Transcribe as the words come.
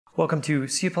Welcome to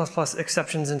C++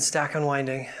 exceptions and stack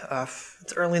unwinding.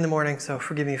 It's early in the morning, so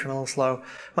forgive me if I'm a little slow.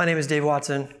 My name is Dave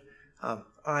Watson.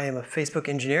 I am a Facebook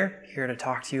engineer here to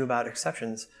talk to you about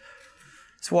exceptions.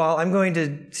 So while I'm going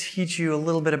to teach you a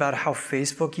little bit about how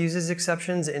Facebook uses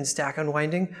exceptions in stack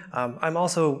unwinding, I'm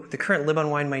also the current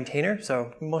libunwind maintainer,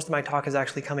 so most of my talk is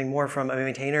actually coming more from a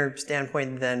maintainer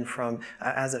standpoint than from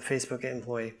as a Facebook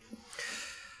employee.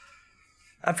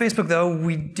 At Facebook, though,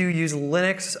 we do use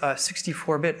Linux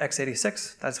 64-bit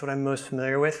x86. That's what I'm most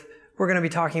familiar with. We're going to be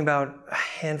talking about a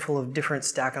handful of different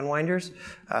stack unwinders.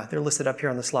 They're listed up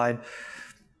here on the slide.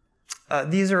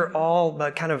 These are all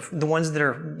kind of the ones that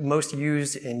are most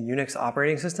used in Unix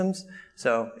operating systems.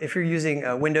 So if you're using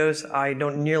Windows, I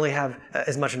don't nearly have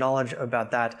as much knowledge about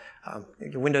that.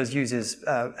 Windows uses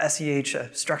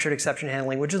SEH, structured exception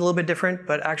handling, which is a little bit different,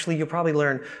 but actually you'll probably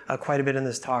learn quite a bit in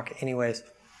this talk anyways.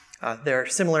 They're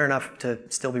similar enough to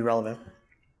still be relevant.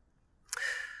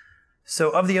 So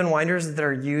of the unwinders that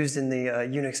are used in the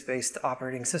Unix-based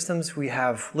operating systems, we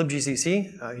have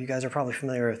libgcc. You guys are probably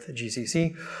familiar with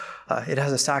GCC. It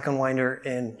has a stack unwinder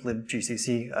in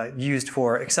libgcc used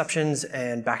for exceptions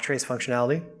and backtrace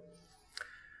functionality.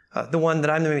 The one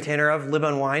that I'm the maintainer of,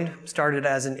 libunwind, started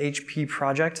as an HP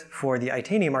project for the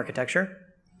Itanium architecture.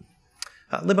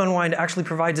 Libunwind actually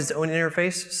provides its own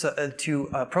interface to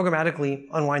programmatically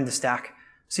unwind the stack.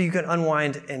 So you can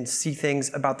unwind and see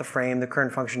things about the frame, the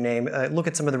current function name, look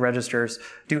at some of the registers,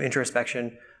 do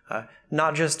introspection,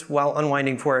 not just while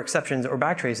unwinding for exceptions or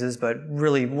backtraces, but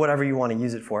really whatever you want to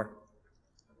use it for.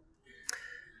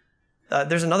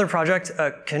 There's another project.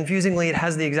 Confusingly, it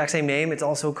has the exact same name. It's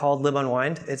also called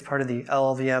libunwind. It's part of the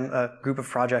llvm group of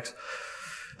projects.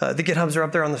 The GitHubs are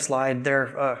up there on the slide.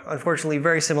 They're unfortunately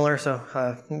very similar,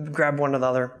 so grab one or the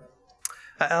other.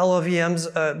 llvm's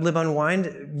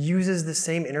libunwind uses the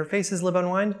same interface as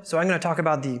libunwind, so I'm going to talk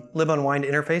about the libunwind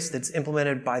interface that's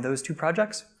implemented by those two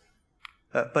projects,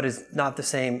 but is not the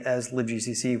same as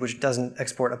libgcc, which doesn't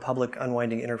export a public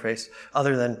unwinding interface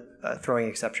other than throwing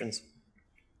exceptions.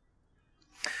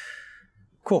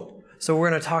 Cool. So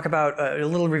we're going to talk about a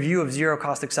little review of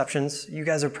zero-cost exceptions. You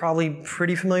guys are probably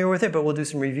pretty familiar with it, but we'll do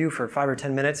some review for 5 or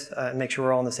 10 minutes and make sure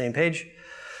we're all on the same page.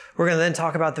 We're going to then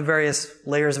talk about the various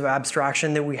layers of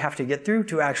abstraction that we have to get through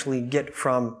to actually get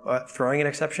from throwing an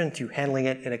exception to handling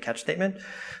it in a catch statement.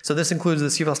 So this includes the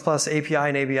C++ API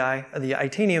and ABI, the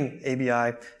Itanium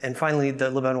ABI, and finally the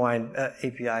libunwind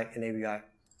API and ABI.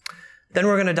 Then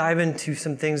we're going to dive into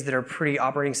some things that are pretty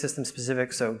operating system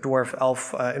specific, so dwarf,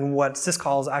 elf, and what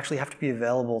syscalls actually have to be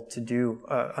available to do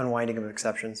unwinding of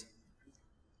exceptions.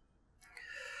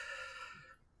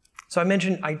 So I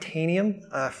mentioned Itanium.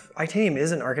 Itanium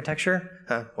is an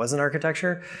architecture, was an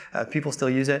architecture. People still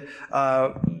use it.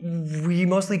 We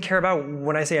mostly care about,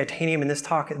 when I say Itanium in this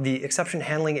talk, the exception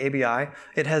handling ABI.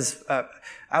 It has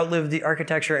outlived the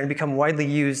architecture and become widely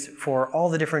used for all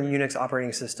the different Unix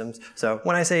operating systems. So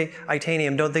when I say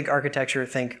Itanium, don't think architecture,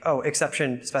 think, oh,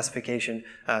 exception specification.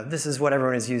 This is what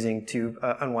everyone is using to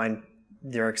unwind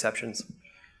their exceptions.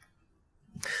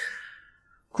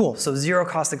 Cool, so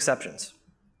zero-cost exceptions.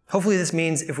 Hopefully this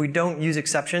means if we don't use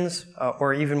exceptions,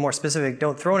 or even more specific,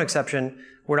 don't throw an exception,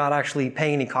 we're not actually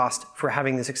paying any cost for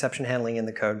having this exception handling in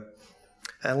the code.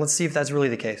 And let's see if that's really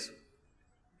the case.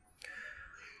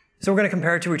 So we're going to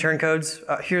compare it to return codes.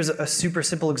 Here's a super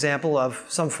simple example of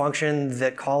some function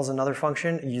that calls another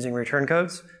function using return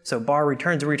codes. So bar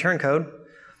returns a return code.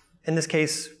 In this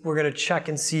case, we're going to check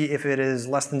and see if it is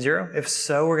less than 0. If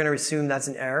so, we're going to assume that's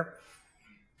an error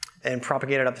and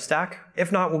propagate it up the stack.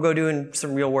 If not, we'll go do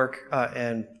some real work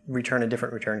and return a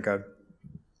different return code.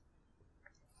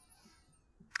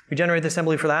 We generate the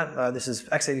assembly for that. This is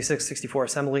x86 64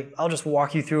 assembly. I'll just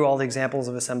walk you through all the examples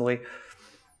of assembly.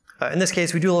 In this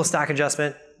case, we do a little stack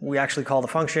adjustment. We actually call the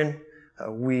function.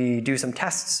 We do some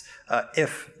tests.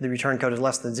 If the return code is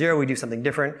less than 0, we do something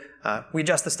different. We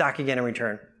adjust the stack again and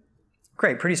return.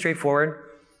 Great, pretty straightforward.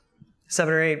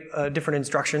 7 or 8 different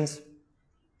instructions.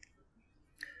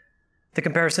 The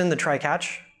comparison, the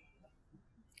try-catch.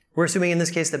 We're assuming in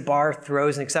this case that bar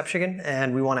throws an exception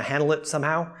and we want to handle it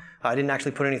somehow. I didn't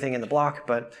actually put anything in the block,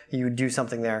 but you would do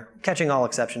something there, catching all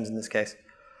exceptions in this case.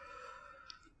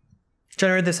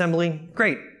 Generate the assembly,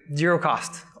 great, zero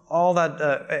cost. All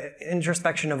that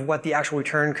introspection of what the actual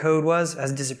return code was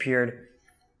has disappeared.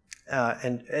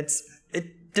 And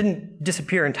it didn't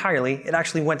disappear entirely, it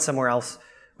actually went somewhere else.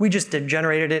 We just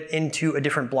generated it into a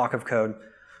different block of code.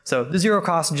 So the zero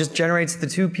cost just generates the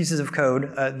two pieces of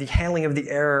code, the handling of the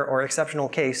error or exceptional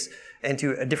case,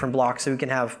 into a different block so we can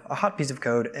have a hot piece of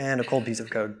code and a cold piece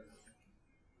of code.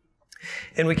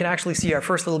 And we can actually see our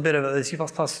first little bit of the C++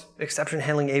 exception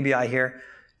handling ABI here.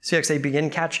 CXA begin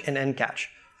catch and end catch.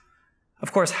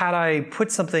 Of course, had I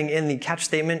put something in the catch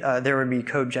statement, there would be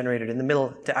code generated in the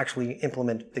middle to actually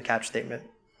implement the catch statement.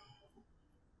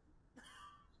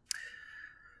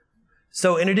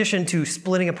 So in addition to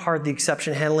splitting apart the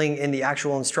exception handling in the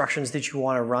actual instructions that you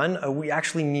want to run, we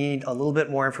actually need a little bit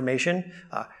more information.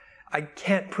 I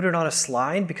can't put it on a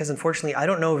slide because unfortunately I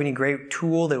don't know of any great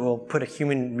tool that will put a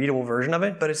human readable version of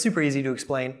it, but it's super easy to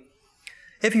explain.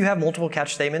 If you have multiple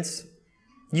catch statements,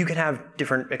 you can have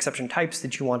different exception types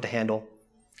that you want to handle.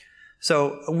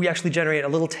 So we actually generate a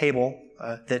little table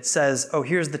that says, oh,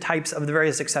 here's the types of the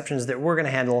various exceptions that we're going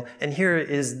to handle, and here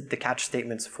is the catch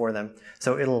statements for them.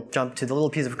 So it'll jump to the little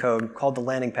piece of code called the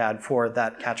landing pad for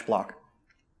that catch block.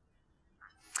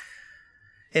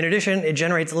 In addition, it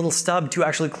generates a little stub to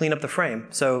actually clean up the frame.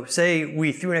 So say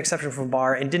we threw an exception from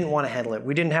bar and didn't want to handle it.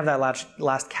 We didn't have that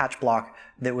last catch block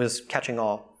that was catching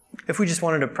all. If we just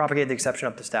wanted to propagate the exception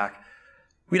up the stack,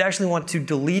 we'd actually want to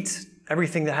delete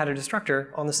everything that had a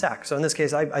destructor on the stack. So in this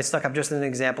case, I stuck up just an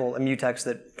example, a mutex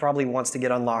that probably wants to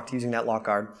get unlocked using that lock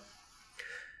guard.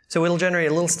 So it'll generate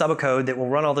a little stub of code that will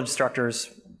run all the destructors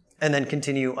and then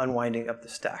continue unwinding up the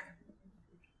stack.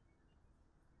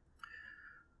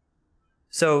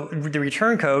 So the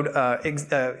return code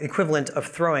equivalent of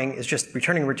throwing is just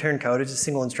returning return code. It's a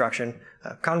single instruction.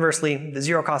 Conversely, the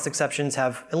zero cost exceptions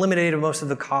have eliminated most of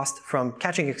the cost from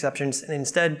catching exceptions and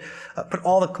instead put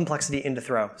all the complexity into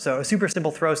throw. So a super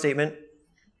simple throw statement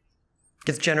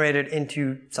gets generated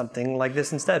into something like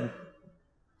this instead.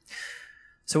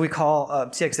 So we call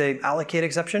CXA allocate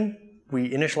exception. We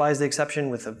initialize the exception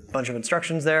with a bunch of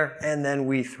instructions there, and then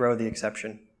we throw the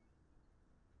exception.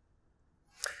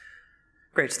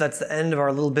 Great, so that's the end of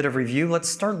our little bit of review. Let's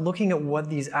start looking at what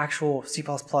these actual C++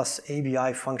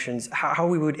 ABI functions, how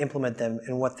we would implement them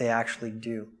and what they actually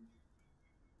do.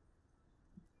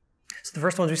 So the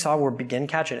first ones we saw were begin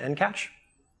catch and end catch,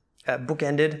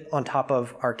 bookended on top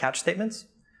of our catch statements.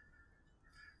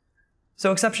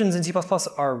 So exceptions in C++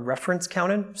 are reference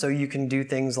counted, so you can do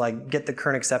things like get the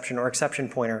current exception or exception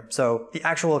pointer. So the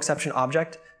actual exception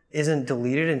object isn't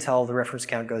deleted until the reference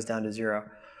count goes down to 0.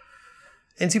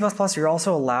 In C++, you're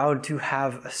also allowed to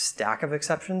have a stack of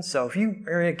exceptions. So if you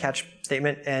are in a catch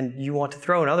statement and you want to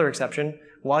throw another exception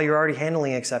while you're already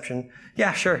handling an exception,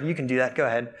 yeah, sure, you can do that. Go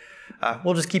ahead.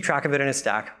 We'll just keep track of it in a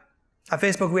stack. At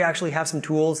Facebook, we actually have some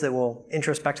tools that will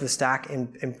introspect the stack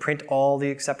and print all the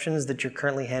exceptions that you're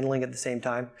currently handling at the same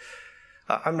time.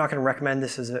 I'm not going to recommend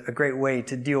this as a great way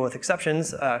to deal with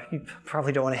exceptions. You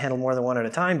probably don't want to handle more than one at a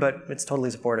time, but it's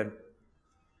totally supported.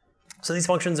 So these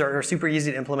functions are super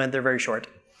easy to implement. They're very short.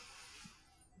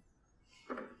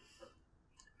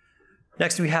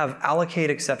 Next, we have allocate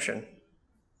exception.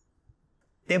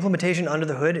 The implementation under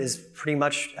the hood is pretty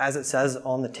much as it says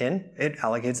on the tin. It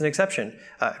allocates an exception.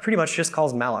 It pretty much just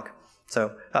calls malloc.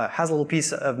 So it has a little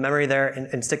piece of memory there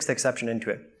and sticks the exception into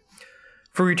it.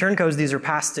 For return codes, these are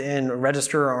passed in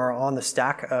register or on the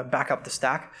stack, back up the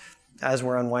stack as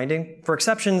we're unwinding. For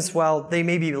exceptions, well, they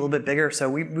may be a little bit bigger, so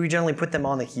we generally put them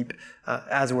on the heap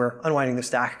as we're unwinding the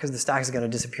stack, because the stack is going to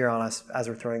disappear on us as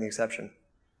we're throwing the exception.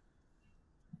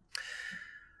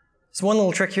 So one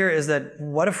little trick here is that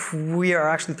what if we are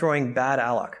actually throwing bad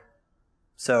alloc?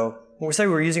 So when we say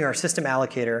we're using our system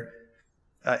allocator,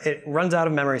 it runs out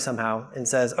of memory somehow and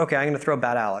says, okay, I'm going to throw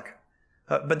bad alloc.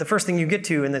 But the first thing you get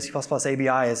to in the C++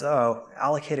 ABI is, oh,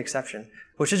 allocate exception,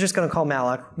 which is just going to call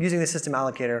malloc using the system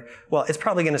allocator. Well, it's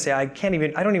probably going to say, I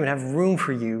don't even have room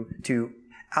for you to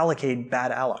allocate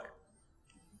bad alloc.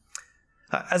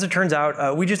 As it turns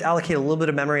out, we just allocate a little bit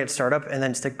of memory at startup and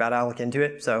then stick bad alloc into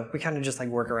it. So we kind of just like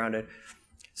work around it.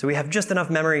 So we have just enough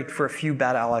memory for a few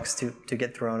bad allocs to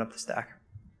get thrown up the stack.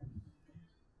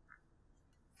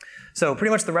 So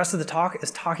pretty much the rest of the talk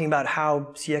is talking about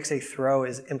how CXA throw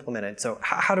is implemented. So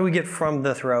how do we get from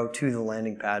the throw to the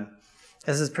landing pad?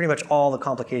 This is pretty much all the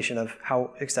complication of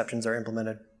how exceptions are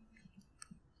implemented.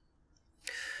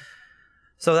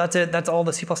 So that's it. That's all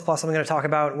the C++ I'm going to talk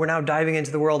about. We're now diving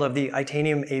into the world of the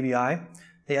Itanium ABI.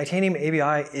 The Itanium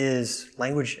ABI is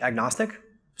language agnostic.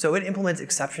 So it implements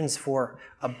exceptions for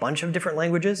a bunch of different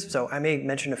languages. So I may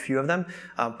mention a few of them,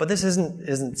 but this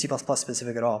isn't C++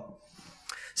 specific at all.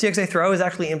 CXA throw is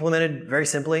actually implemented very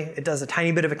simply. It does a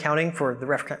tiny bit of accounting for the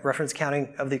reference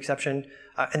counting of the exception,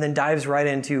 and then dives right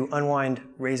into unwind,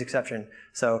 raise exception.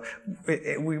 So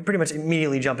we pretty much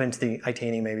immediately jump into the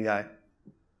Itanium ABI.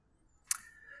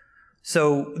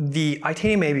 So the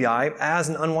Itanium ABI, as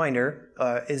an unwinder,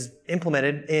 is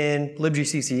implemented in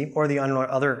libgcc or the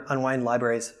other unwind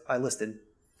libraries I listed.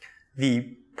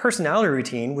 The personality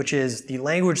routine, which is the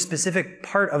language-specific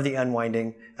part of the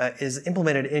unwinding, is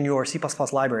implemented in your C++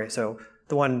 library. So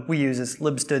The one we use is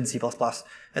libstd C++,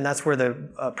 and that's where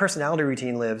the personality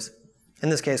routine lives, in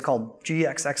this case called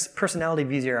GXX personality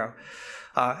v0.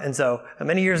 And so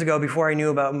many years ago, before I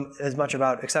knew as much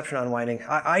about exception unwinding,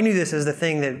 I knew this as the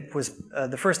thing that was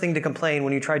the first thing to complain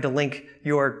when you tried to link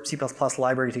your C++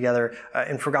 library together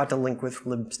and forgot to link with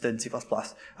libstd C++.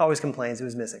 Always complains it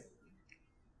was missing.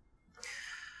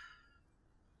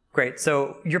 Great,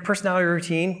 so your personality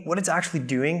routine, what it's actually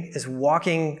doing is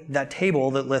walking that table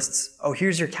that lists, oh,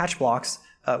 here's your catch blocks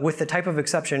with the type of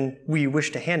exception we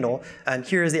wish to handle, and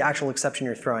here is the actual exception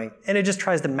you're throwing. And it just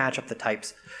tries to match up the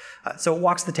types. So it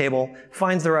walks the table,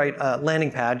 finds the right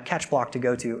landing pad, catch block to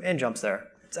go to, and jumps there.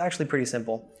 It's actually pretty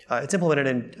simple. It's implemented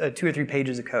in 2 or 3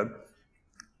 pages of code.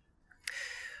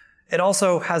 It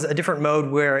also has a different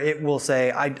mode where it will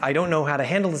say, I don't know how to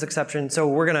handle this exception, so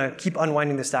we're going to keep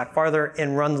unwinding the stack farther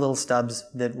and run the little stubs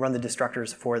that run the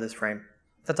destructors for this frame.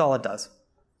 That's all it does.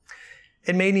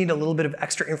 It may need a little bit of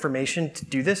extra information to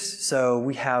do this, so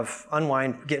we have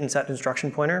unwind get and set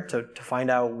instruction pointer to find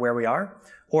out where we are,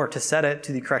 or to set it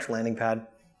to the correct landing pad.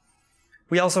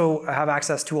 We also have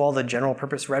access to all the general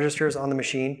purpose registers on the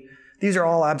machine. These are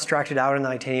all abstracted out in the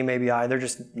Itanium ABI. They're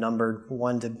just numbered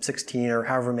 1 to 16 or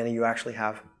however many you actually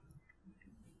have.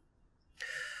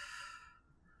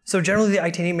 So generally the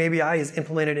Itanium ABI is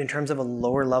implemented in terms of a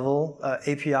lower level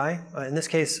API. In this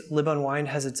case, libunwind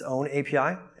has its own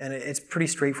API, and it's pretty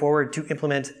straightforward to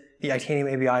implement the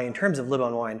Itanium ABI in terms of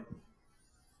libunwind.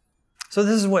 So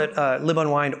this is what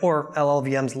libunwind or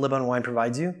LLVM's libunwind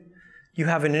provides you. You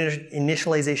have an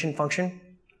initialization function,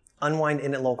 unwind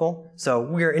init local. So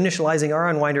we are initializing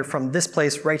our unwinder from this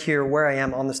place right here where I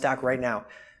am on the stack right now.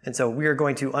 And so we are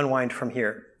going to unwind from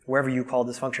here, wherever you call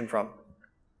this function from.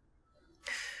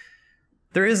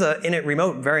 There is an init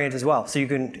remote variant as well. So you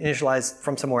can initialize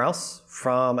from somewhere else,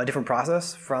 from a different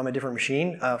process, from a different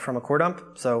machine, from a core dump.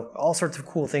 So all sorts of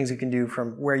cool things you can do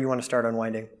from where you want to start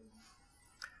unwinding.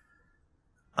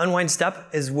 Unwind step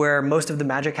is where most of the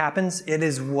magic happens. It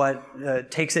is what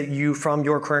takes you from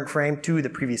your current frame to the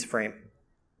previous frame.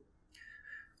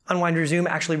 Unwind resume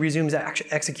actually resumes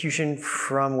execution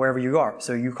from wherever you are.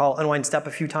 So you call unwind step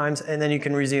a few times, and then you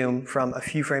can resume from a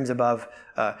few frames above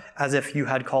as if you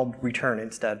had called return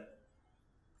instead.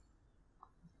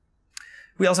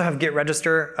 We also have get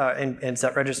register and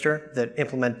set register that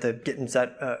implement the get and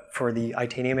set for the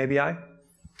Itanium ABI.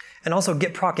 And also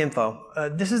get proc info.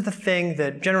 This is the thing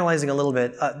that, generalizing a little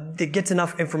bit, that gets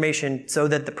enough information so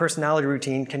that the personality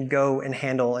routine can go and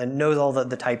handle and knows all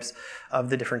the types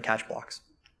of the different catch blocks.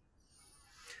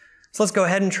 So let's go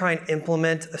ahead and try and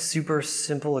implement a super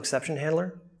simple exception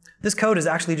handler. This code is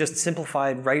actually just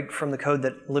simplified right from the code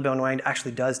that libunwind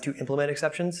actually does to implement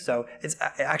exceptions, so it's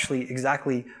actually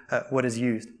exactly what is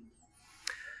used.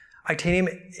 Itanium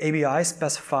ABI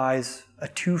specifies a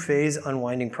 2-phase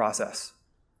unwinding process.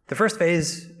 The first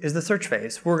phase is the search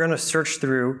phase. We're going to search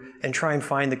through and try and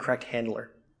find the correct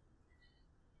handler.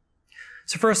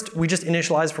 So first, we just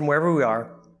initialize from wherever we are,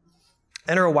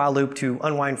 enter a while loop to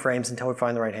unwind frames until we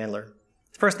find the right handler.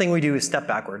 The first thing we do is step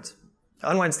backwards.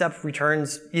 The unwind step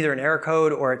returns either an error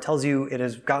code, or it tells you it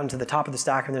has gotten to the top of the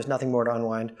stack and there's nothing more to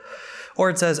unwind. Or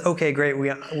it says, okay, great,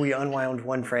 we unwound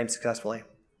 1 frame successfully.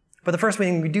 But the first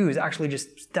thing we do is actually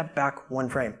just step back 1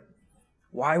 frame.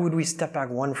 Why would we step back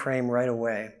 1 frame right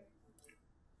away?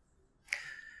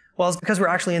 Well, it's because we're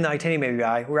actually in the Itanium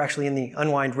ABI, we're actually in the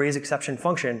unwind raise exception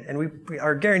function, and we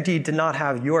are guaranteed to not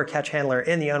have your catch handler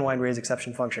in the unwind raise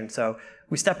exception function. So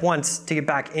we step once to get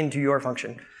back into your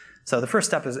function. So the first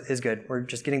step is good. We're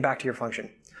just getting back to your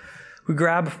function. We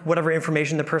grab whatever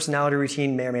information the personality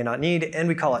routine may or may not need, and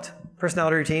we call it.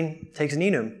 Personality routine takes an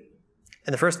enum.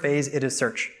 In the first phase, it is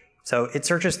search. So it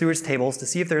searches through its tables to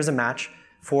see if there is a match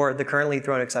for the currently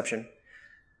thrown exception.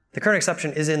 The current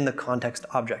exception is in the context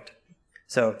object.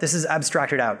 So this is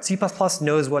abstracted out. C++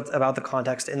 knows what about the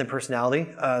context in the personality.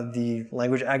 The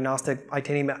language agnostic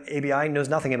Itanium ABI knows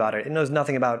nothing about it. It knows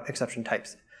nothing about exception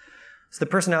types. So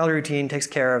the personality routine takes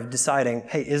care of deciding,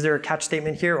 hey, is there a catch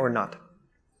statement here or not?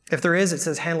 If there is, it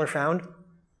says handler found.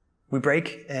 We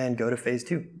break and go to phase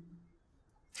 2.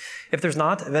 If there's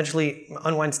not, eventually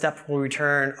unwind step will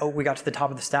return, oh, we got to the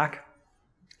top of the stack,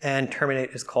 and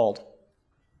terminate is called.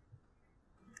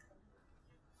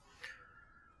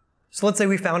 So let's say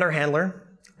we found our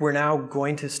handler. We're now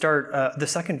going to start the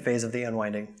second phase of the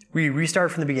unwinding. We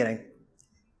restart from the beginning.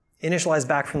 Initialize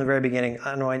back from the very beginning,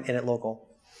 unwind init local.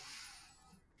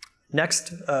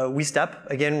 Next, we step,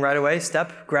 again right away,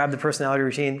 step, grab the personality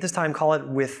routine. This time call it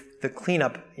with the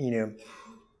cleanup enum.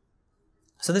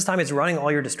 So this time it's running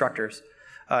all your destructors.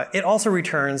 It also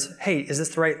returns, hey, is this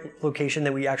the right location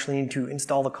that we actually need to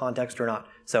install the context or not?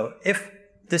 So if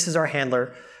this is our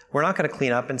handler. We're not going to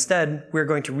clean up. Instead, we're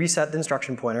going to reset the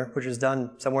instruction pointer, which is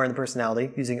done somewhere in the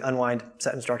personality using unwind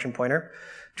set instruction pointer,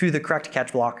 to the correct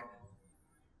catch block.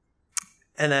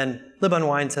 And then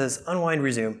llvm-libunwind says unwind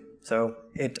resume. So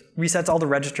it resets all the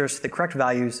registers to the correct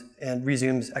values and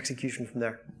resumes execution from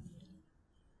there.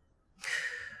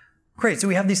 Great, so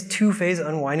we have this two-phase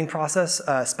unwinding process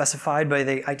specified by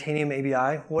the Itanium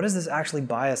ABI. What does this actually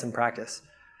buy us in practice?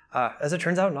 As it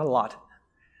turns out, not a lot.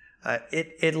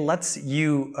 It lets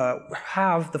you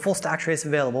have the full stack trace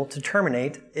available to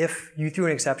terminate if you threw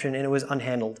an exception and it was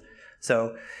unhandled.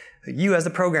 So you as the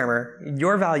programmer,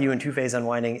 your value in two-phase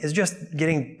unwinding is just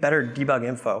getting better debug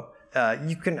info.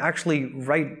 You can actually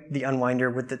write the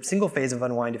unwinder with the single phase of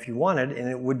unwind if you wanted, and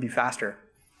it would be faster.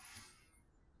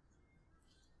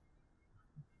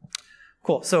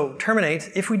 Cool, so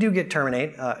terminate, if we do get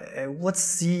terminate, let's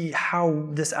see how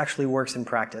this actually works in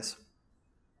practice.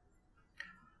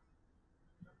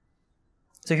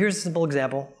 So here's a simple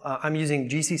example. I'm using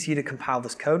GCC to compile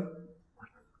this code.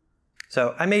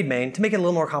 So I made main. To make it a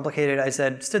little more complicated, I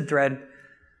said std thread,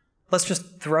 let's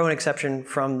just throw an exception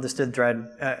from the std thread,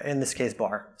 in this case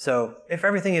bar. So if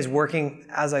everything is working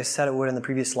as I said it would in the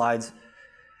previous slides,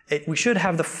 we should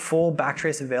have the full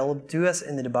backtrace available to us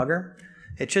in the debugger.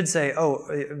 It should say, oh,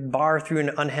 bar through an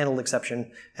unhandled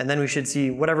exception, and then we should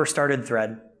see whatever started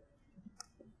thread.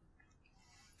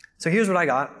 So here's what I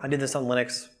got. I did this on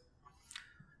Linux.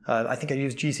 I think I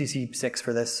used GCC 6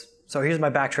 for this. So here's my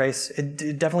backtrace.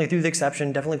 It definitely threw the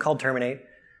exception, definitely called terminate,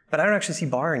 but I don't actually see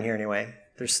bar in here anyway.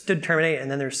 There's std terminate, and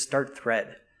then there's start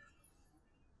thread.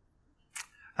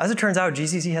 As it turns out,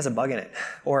 GCC has a bug in it,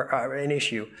 or an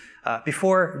issue.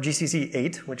 Before GCC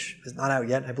 8, which is not out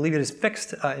yet, I believe it is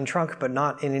fixed in trunk, but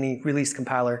not in any released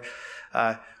compiler.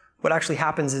 What actually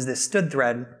happens is this std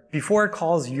thread, before it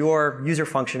calls your user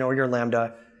function or your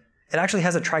lambda, it actually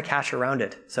has a try-catch around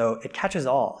it. So it catches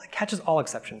all. It catches all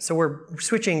exceptions. So we're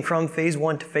switching from phase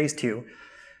 1 to phase 2.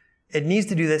 It needs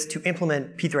to do this to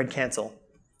implement pthread cancel.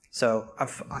 So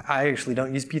I actually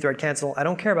don't use pthread cancel. I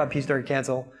don't care about pthread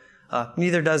cancel.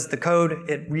 Neither does the code.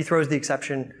 It rethrows the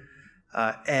exception.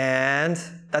 And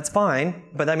that's fine,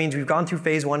 but that means we've gone through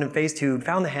phase 1 and phase 2,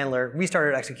 found the handler,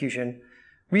 restarted execution.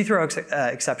 Rethrow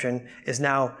exception is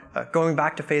now going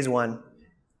back to phase 1.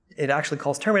 It actually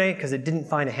calls terminate because it didn't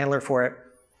find a handler for it.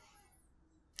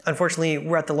 Unfortunately,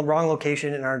 we're at the wrong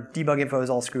location and our debug info is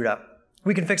all screwed up.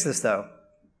 We can fix this though.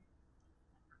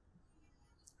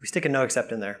 We stick a no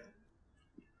except in there.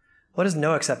 What does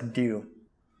no except do?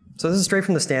 So this is straight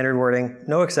from the standard wording.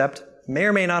 No except may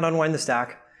or may not unwind the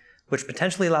stack, which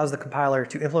potentially allows the compiler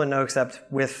to implement no except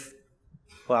with,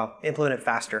 well, implement it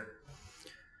faster.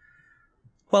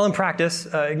 Well, in practice,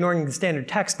 ignoring the standard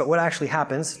text, but what actually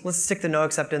happens, let's stick the no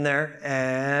except in there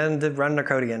and run our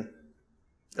code again.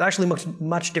 It actually looks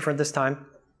much different this time.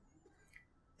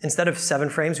 Instead of 7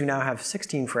 frames, we now have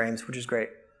 16 frames, which is great.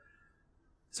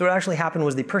 So what actually happened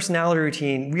was the personality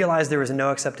routine realized there was a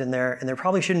no except in there, and there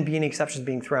probably shouldn't be any exceptions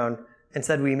being thrown.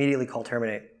 Instead, we immediately call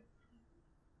terminate.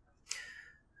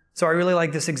 So I really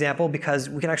like this example because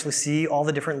we can actually see all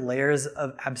the different layers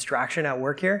of abstraction at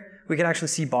work here. We can actually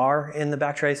see bar in the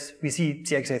backtrace. We see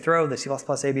CXA throw, the C++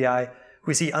 ABI.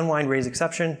 We see unwind raise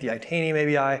exception, the Itanium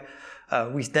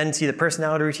ABI. We then see the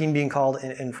personality routine being called,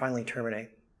 and finally terminate.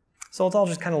 So it's all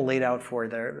just kind of laid out for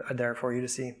there for you to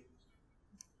see.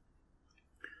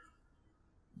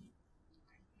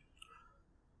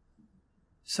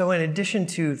 So in addition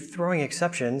to throwing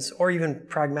exceptions, or even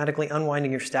pragmatically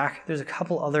unwinding your stack, there's a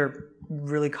couple other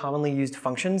really commonly used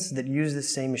functions that use the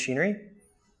same machinery.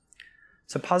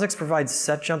 So POSIX provides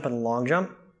setJump and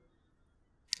LongJump.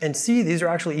 And C, these are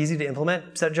actually easy to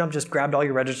implement. SetJump just grabbed all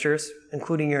your registers,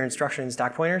 including your instruction and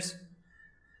stack pointers.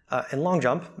 And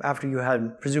LongJump, after you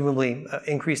had presumably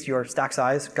increased your stack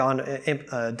size, done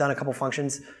a couple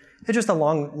functions, it's just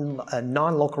a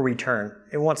non-local return.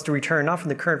 It wants to return not from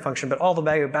the current function, but all the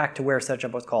way back to where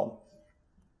setJump was called.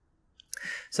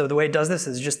 So the way it does this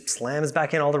is it just slams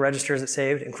back in all the registers it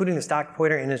saved, including the stack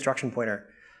pointer and instruction pointer.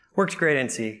 Works great in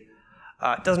C.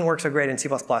 It doesn't work so great in C++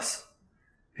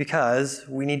 because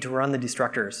we need to run the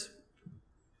destructors.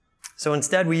 So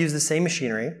instead, we use the same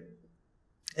machinery.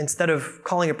 Instead of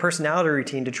calling a personality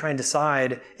routine to try and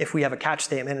decide if we have a catch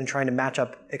statement and trying to match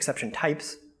up exception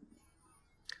types,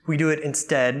 we do it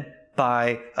instead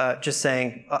by just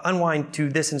saying unwind to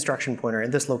this instruction pointer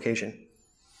in this location.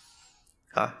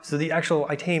 So the actual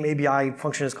Itanium ABI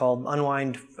function is called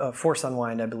unwind, force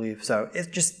unwind, I believe. So it's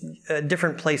just a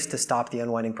different place to stop the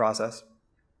unwinding process.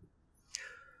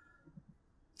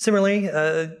 Similarly,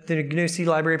 the GNU C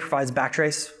library provides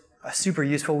backtrace. Super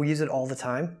useful. We use it all the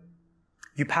time.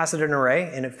 You pass it an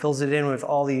array, and it fills it in with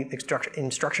all the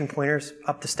instruction pointers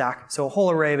up the stack. So a whole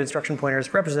array of instruction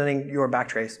pointers representing your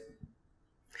backtrace.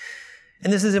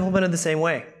 And this is implemented the same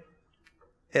way.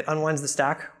 It unwinds the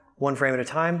stack one frame at a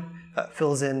time,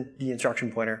 fills in the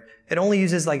instruction pointer. It only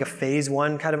uses like a phase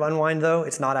one kind of unwind though.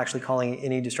 It's not actually calling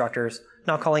any destructors,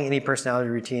 not calling any personality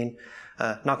routine,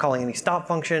 not calling any stop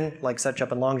function like set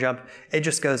jump and long jump. It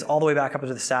just goes all the way back up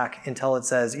into the stack until it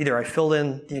says either I filled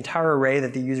in the entire array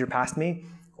that the user passed me,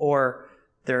 or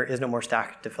there is no more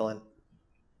stack to fill in.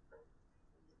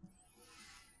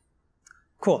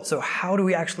 Cool, so how do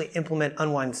we actually implement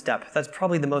unwind step? That's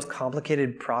probably the most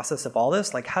complicated process of all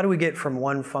this. Like how do we get from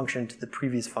one function to the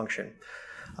previous function?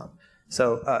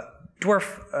 Dwarf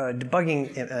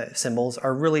debugging symbols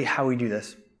are really how we do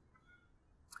this.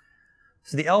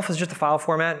 So the ELF is just a file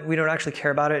format. We don't actually care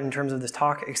about it in terms of this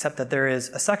talk, except that there is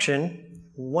a section.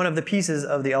 One of the pieces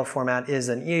of the ELF format is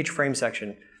an EH frame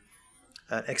section,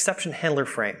 an exception handler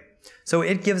frame. So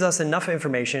it gives us enough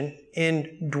information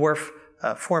in dwarf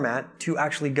format to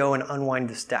actually go and unwind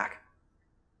the stack.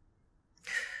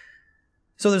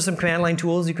 So there's some command line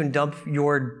tools. You can dump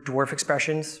your dwarf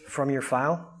expressions from your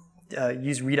file.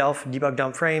 Use readelf, debug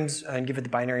dump frames, and give it the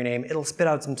binary name. It'll spit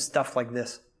out some stuff like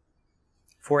this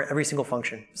for every single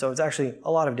function. So it's actually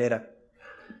a lot of data.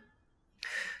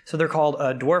 So they're called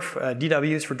dwarf,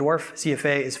 DWs for dwarf,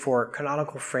 CFA is for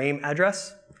canonical frame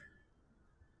address.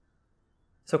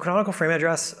 So canonical frame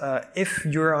address, if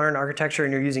you're on an architecture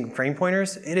and you're using frame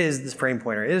pointers, it is this frame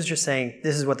pointer. It is just saying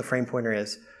this is what the frame pointer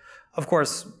is. Of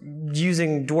course,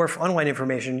 using dwarf unwind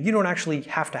information, you don't actually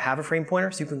have to have a frame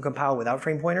pointer, so you can compile without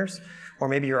frame pointers, or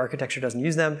maybe your architecture doesn't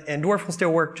use them, and dwarf will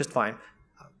still work just fine.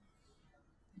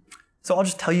 So I'll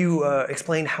just tell you,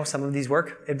 explain how some of these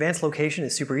work. Advanced location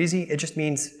is super easy. It just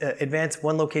means advance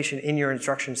one location in your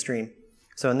instruction stream.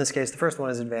 So in this case, the first one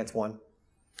is advance 1.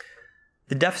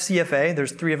 The def CFA,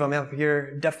 there's 3 of them up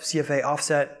here, def CFA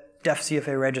offset, def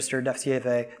CFA register, def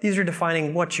CFA. These are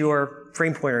defining what your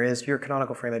frame pointer is, your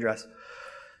canonical frame address.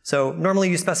 So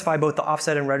normally you specify both the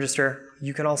offset and register.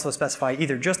 You can also specify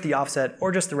either just the offset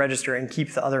or just the register and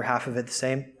keep the other half of it the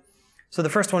same. So the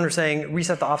first one we're saying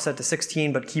reset the offset to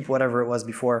 16 but keep whatever it was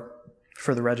before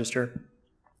for the register.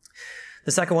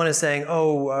 The second one is saying,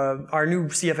 our new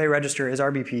CFA register is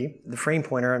RBP, the frame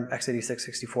pointer on x86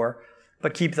 64,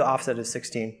 but keep the offset as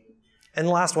 16. And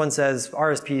the last one says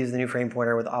RSP is the new frame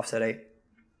pointer with offset 8.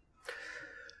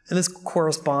 And this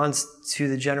corresponds to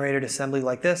the generated assembly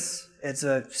like this. It's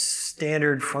a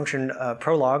standard function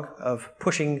prologue of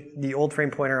pushing the old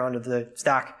frame pointer onto the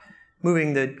stack,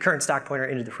 moving the current stack pointer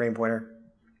into the frame pointer,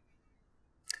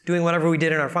 doing whatever we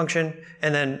did in our function,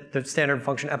 and then the standard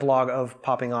function epilogue of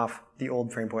popping off the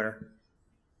old frame pointer.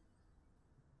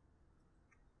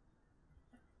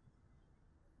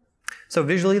 So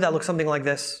visually, that looks something like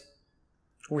this.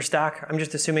 We're stack. I'm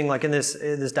just assuming, like in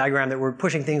this diagram, that we're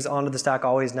pushing things onto the stack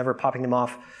always, never popping them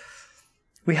off.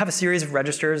 We have a series of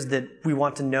registers that we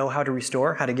want to know how to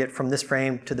restore, how to get from this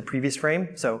frame to the previous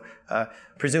frame. So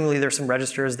presumably there's some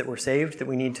registers that were saved that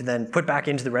we need to then put back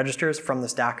into the registers from the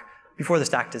stack before the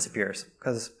stack disappears.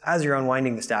 Because as you're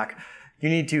unwinding the stack, you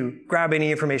need to grab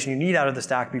any information you need out of the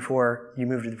stack before you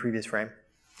move to the previous frame.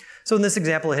 So in this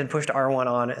example, it had pushed R1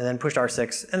 on, and then pushed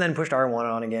R6, and then pushed R1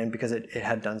 on again because it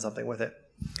had done something with it.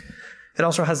 It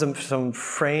also has some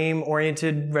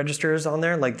frame-oriented registers on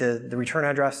there, like the return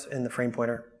address and the frame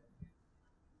pointer.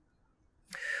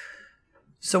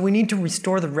 So we need to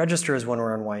restore the registers when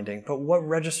we're unwinding, but what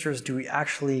registers do we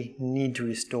actually need to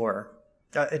restore?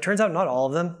 It turns out not all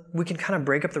of them. We can kind of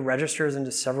break up the registers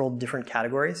into several different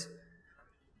categories.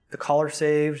 The caller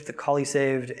saved, the callee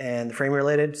saved, and the frame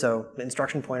related. So the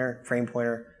instruction pointer, frame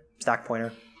pointer, stack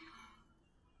pointer.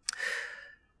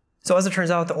 So as it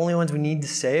turns out, the only ones we need to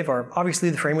save are obviously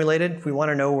the frame related. We want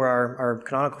to know where our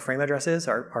canonical frame address is,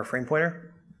 our frame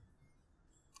pointer.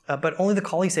 But only the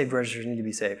callee saved registers need to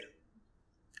be saved.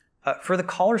 For the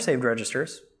caller saved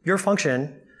registers, your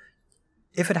function,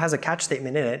 if it has a catch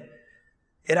statement in it,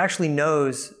 it actually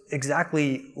knows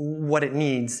exactly what it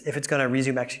needs if it's going to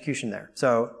resume execution there.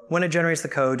 So when it generates the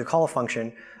code to call a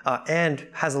function and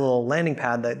has a little landing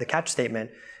pad, the catch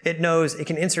statement, it knows it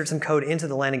can insert some code into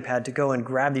the landing pad to go and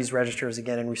grab these registers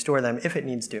again and restore them if it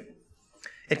needs to.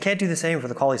 It can't do the same for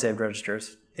the callee saved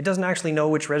registers. It doesn't actually know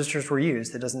which registers were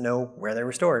used. It doesn't know where they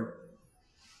were stored.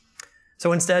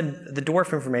 So instead, the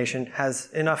dwarf information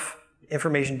has enough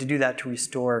information to do that to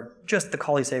restore just the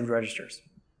callee saved registers.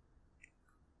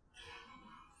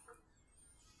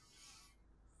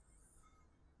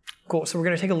 Cool, so we're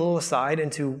going to take a little aside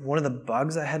into one of the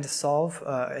bugs I had to solve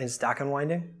in stack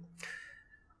unwinding.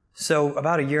 So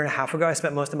about a year and a half ago, I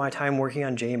spent most of my time working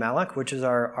on llvm-libunwind, which is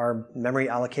our memory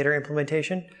allocator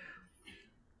implementation.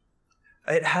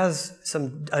 It has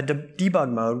a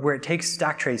debug mode where it takes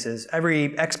stack traces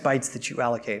every X bytes that you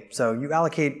allocate. So you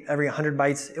allocate every 100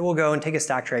 bytes, it will go and take a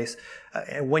stack trace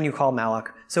when you call malloc.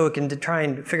 So it can try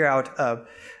and figure out,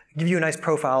 give you a nice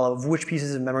profile of which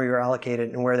pieces of memory are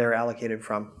allocated and where they're allocated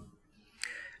from.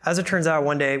 As it turns out,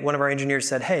 one day, one of our engineers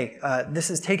said, hey,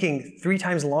 this is taking 3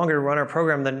 times longer to run our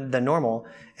program than normal,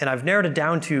 and I've narrowed it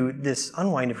down to this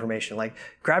unwind information. Like,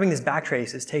 grabbing this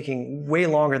backtrace is taking way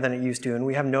longer than it used to, and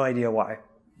we have no idea why.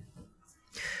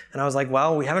 And I was like,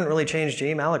 well, we haven't really changed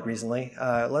llvm-libunwind recently.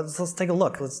 Let's take a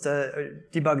look. Let's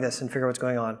debug this and figure out what's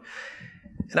going on.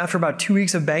 And after about 2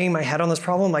 weeks of banging my head on this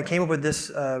problem, I came up with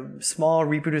this small,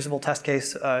 reproducible test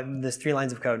case, this 3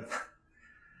 lines of code.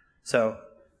 So,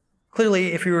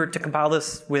 clearly, if you were to compile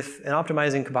this with an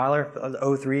optimizing compiler,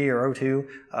 03 or 02,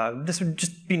 this would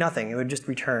just be nothing. It would just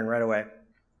return right away.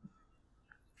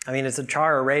 I mean, it's a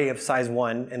char array of size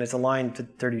 1, and it's aligned to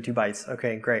 32 bytes.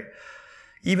 Okay, great.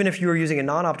 Even if you were using a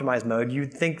non-optimized mode,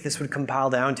 you'd think this would compile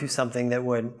down to something that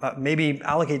would maybe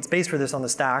allocate space for this on the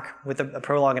stack with a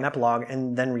prologue and epilogue,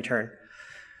 and then return.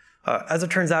 As it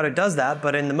turns out, it does that,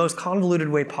 but in the most convoluted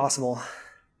way possible.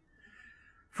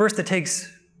 First, it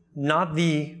takes not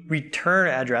the return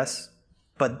address,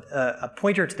 but a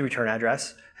pointer to the return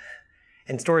address,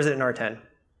 and stores it in R10.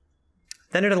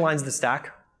 Then it aligns the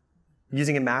stack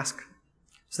using a mask.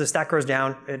 So the stack goes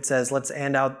down. It says, let's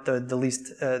AND out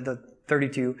the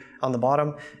 32 on the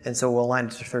bottom, and so we'll align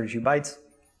it to 32 bytes.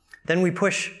 Then we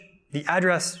push the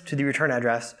address to the return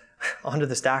address onto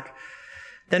the stack.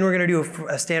 Then we're going to do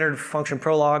a standard function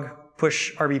prologue,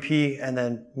 push RBP, and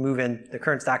then move in the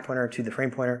current stack pointer to the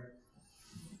frame pointer.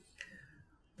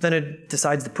 Then it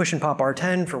decides to push and pop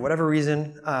R10 for whatever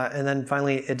reason, and then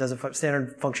finally it does a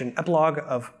standard function epilogue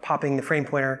of popping the frame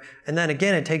pointer, and then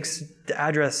again it takes the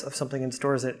address of something and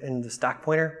stores it in the stack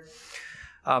pointer.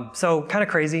 So kind of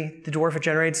crazy. The dwarf it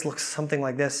generates looks something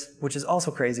like this, which is also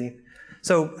crazy.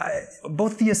 So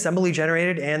both the assembly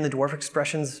generated and the dwarf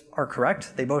expressions are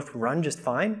correct. They both run just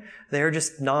fine. They are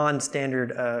just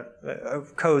non-standard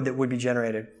code that would be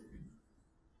generated.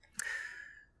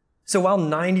 So while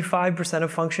 95%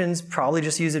 of functions probably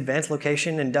just use advanced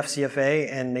location and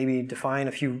def-CFA and maybe define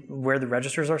a few where the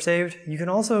registers are saved, you can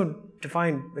also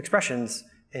define expressions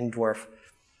in dwarf.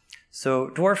 So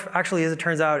dwarf actually, as it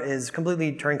turns out, is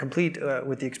completely Turing complete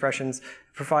with the expressions.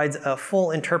 It provides a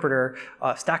full interpreter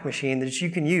stack machine that you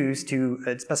can use to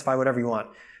specify whatever you want.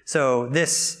 So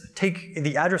this, take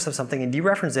the address of something and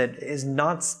dereference it, is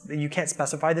not, you can't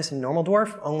specify this in normal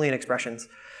dwarf, only in expressions.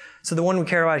 So the one we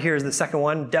care about here is the second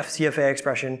one, def-CFA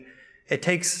expression. It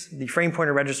takes the frame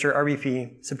pointer register,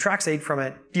 RBP, subtracts 8 from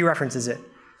it, dereferences it.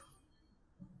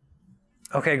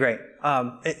 Okay, great.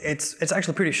 It's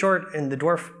actually pretty short in the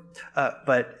dwarf,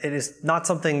 but it is not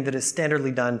something that is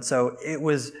standardly done, so it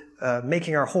was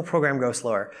making our whole program go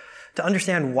slower. To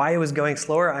understand why it was going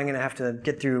slower, I'm going to have to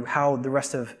get through how the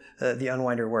rest of the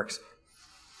unwinder works.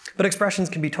 But expressions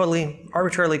can be totally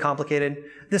arbitrarily complicated.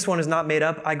 This one is not made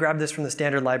up. I grabbed this from the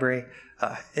standard library.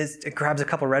 It grabs a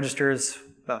couple registers,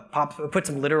 puts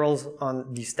some literals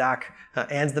on the stack,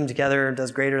 ANDs them together,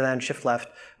 does greater than, shift left,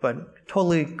 but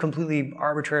totally, completely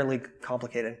arbitrarily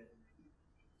complicated.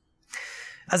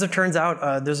 As it turns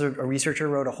out, there's a researcher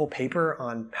wrote a whole paper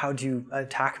on how to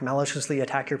maliciously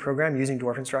attack your program using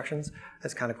dwarf instructions.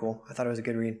 That's kind of cool. I thought it was a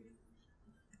good read.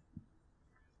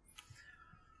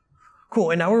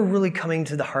 Cool, and now we're really coming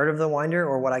to the heart of the winder,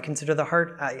 or what I consider the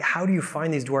heart. How do you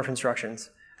find these dwarf instructions?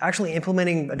 Actually,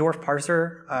 implementing a dwarf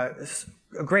parser is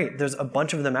great. There's a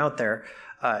bunch of them out there.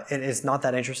 It is not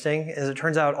that interesting. As it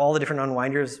turns out, all the different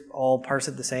unwinders all parse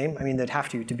it the same. I mean, they'd have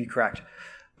to be correct.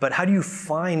 But how do you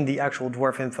find the actual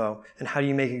dwarf info, and how do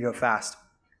you make it go fast?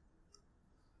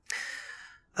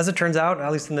 As it turns out,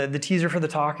 at least in the teaser for the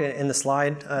talk in the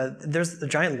slide, there's a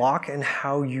giant lock in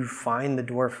how you find the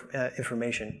dwarf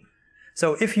information.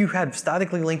 So if you had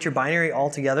statically linked your binary all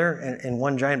together in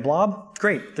one giant blob,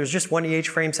 great. There's just one EH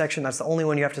frame section. That's the only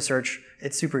one you have to search.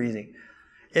 It's super easy.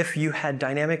 If you had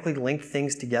dynamically linked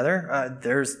things together,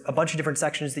 there's a bunch of different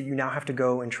sections that you now have to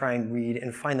go and try and read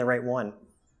and find the right one.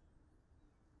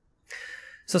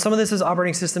 So some of this is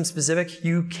operating system specific.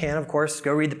 You can, of course,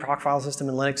 go read the proc file system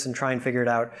in Linux and try and figure it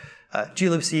out.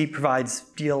 glibc provides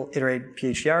deal, iterate,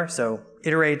 phtr. So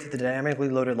iterate the dynamically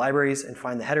loaded libraries and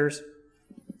find the headers.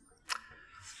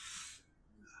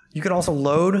 You can also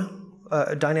load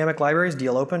dynamic libraries,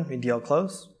 DL open and DL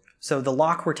close. So the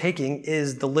lock we're taking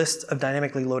is the list of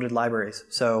dynamically loaded libraries.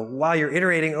 So while you're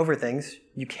iterating over things,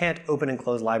 you can't open and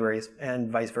close libraries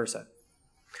and vice versa.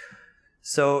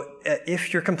 So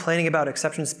if you're complaining about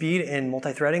exception speed in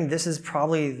multi-threading, this is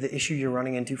probably the issue you're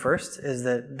running into first, is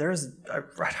that there's a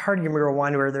hard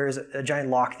unwind where there's a giant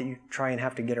lock that you try and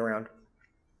have to get around.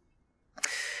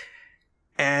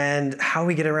 And how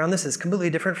we get around this is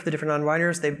completely different for the different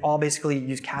unwinders. They all basically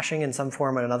use caching in some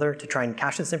form or another to try and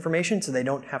cache this information so they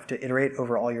don't have to iterate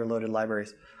over all your loaded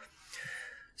libraries.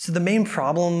 So the main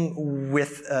problem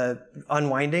with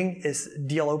unwinding is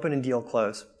deal open and deal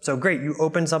close. So great, you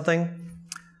open something.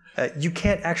 You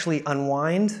can't actually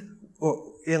unwind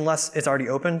unless it's already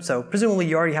open. So presumably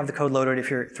you already have the code loaded if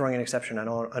you're throwing an exception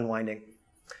on unwinding.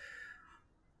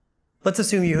 Let's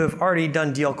assume you have already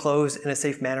done deal close in a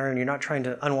safe manner and you're not trying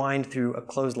to unwind through a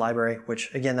closed library,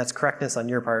 which again, that's correctness on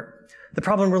your part. The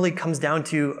problem really comes down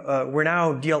to we're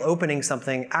now deal opening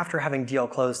something after having deal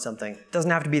closed something. It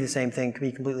doesn't have to be the same thing, it can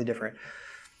be completely different.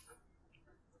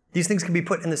 These things can be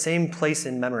put in the same place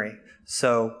in memory.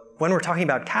 So when we're talking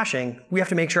about caching, we have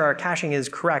to make sure our caching is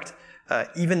correct,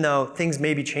 even though things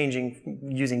may be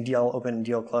changing using deal open and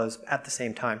deal close at the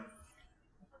same time.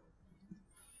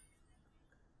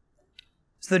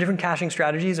 So the different caching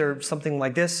strategies are something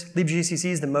like this. libgcc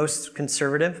is the most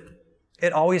conservative.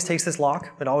 It always takes this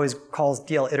lock. It always calls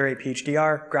deal iterate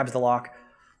phdr, grabs the lock.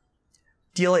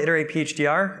 Deal iterate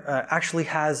phdr actually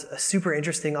has a super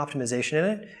interesting optimization in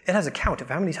it. It has a count of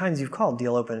how many times you've called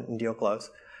deal open and deal close.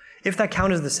 If that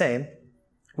count is the same,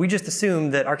 we just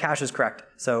assume that our cache is correct.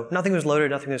 So nothing was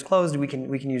loaded, nothing was closed, we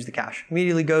can use the cache.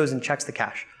 Immediately goes and checks the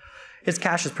cache. Its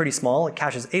cache is pretty small. It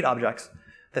caches 8 objects.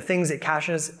 The things it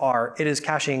caches are, it is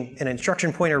caching an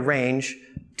instruction pointer range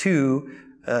to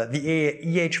the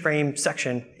EH frame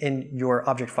section in your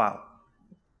object file.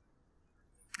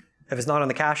 If it's not on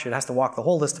the cache, it has to walk the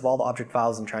whole list of all the object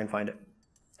files and try and find it.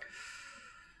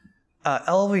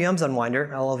 llvm's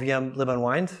unwinder,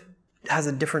 llvm-libunwind, has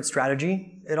a different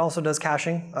strategy. It also does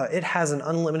caching. It has an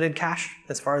unlimited cache.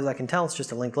 As far as I can tell, it's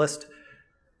just a linked list.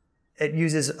 It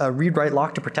uses a read-write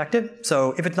lock to protect it.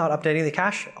 So if it's not updating the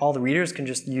cache, all the readers can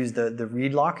just use the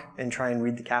read lock and try and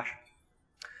read the cache.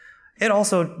 It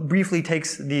also briefly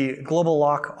takes the global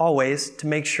lock always to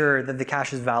make sure that the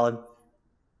cache is valid.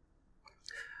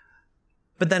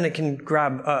 But then it can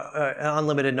grab an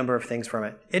unlimited number of things from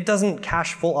it. It doesn't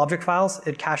cache full object files,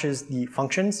 it caches the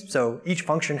functions. So each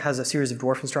function has a series of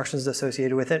dwarf instructions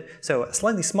associated with it. So a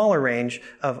slightly smaller range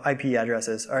of IP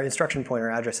addresses, or instruction pointer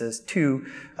addresses, to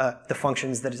the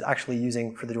functions that it's actually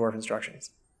using for the dwarf instructions.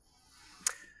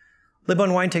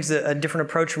 libunwind takes a different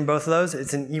approach from both of those.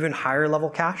 It's an even higher level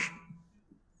cache.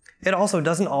 It also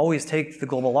doesn't always take the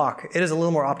global lock. It is a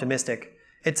little more optimistic.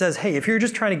 It says, hey, if you're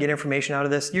just trying to get information out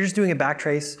of this, you're just doing a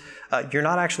backtrace, you're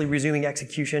not actually resuming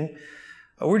execution,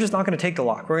 we're just not going to take the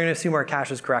lock. We're going to assume our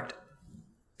cache is correct.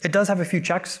 It does have a few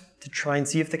checks to try and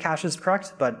see if the cache is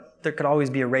correct, but there could always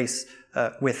be a race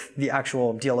with the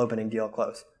actual deal open and deal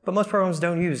close. But most programs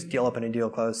don't use deal open and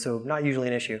deal close, so not usually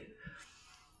an issue.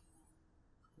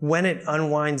 When it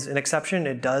unwinds an exception,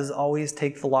 it does always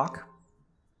take the lock,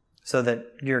 so that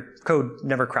your code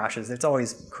never crashes. It's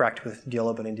always correct with deal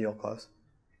open and deal close.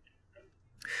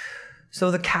 So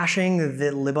the caching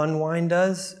that libunwind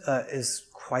does is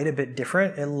quite a bit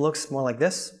different. It looks more like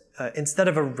this. Instead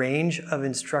of a range of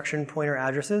instruction pointer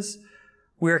addresses,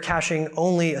 we're caching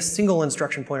only a single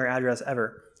instruction pointer address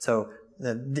ever. So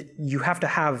you have to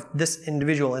have this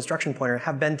individual instruction pointer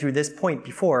have been through this point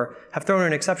before, have thrown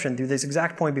an exception through this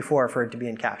exact point before for it to be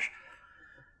in cache.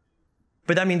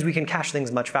 But that means we can cache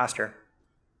things much faster.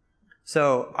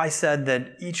 So I said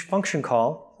that each function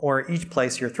call, or each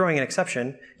place you're throwing an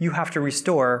exception, you have to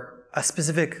restore a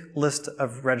specific list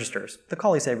of registers, the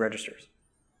call save registers.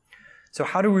 So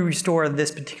how do we restore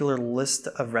this particular list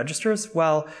of registers?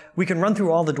 Well, we can run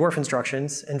through all the dwarf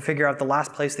instructions and figure out the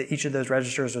last place that each of those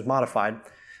registers was modified,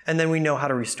 and then we know how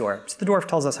to restore it. So the dwarf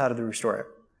tells us how to restore it.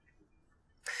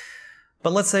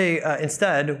 But let's say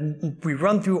instead, we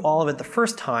run through all of it the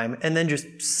first time and then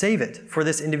just save it for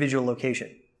this individual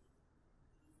location.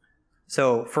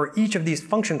 So for each of these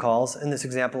function calls, in this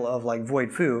example of like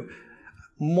void foo,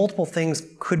 multiple things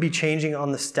could be changing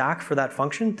on the stack for that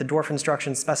function. The dwarf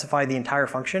instructions specify the entire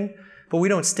function, but we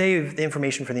don't save the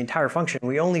information for the entire function.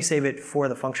 We only save it for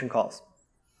the function calls.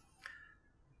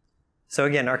 So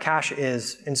again, our cache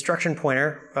is instruction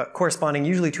pointer corresponding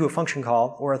usually to a function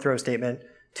call or a throw statement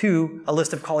to a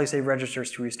list of call save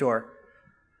registers to restore.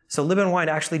 So libunwind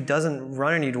actually doesn't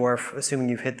run any dwarf assuming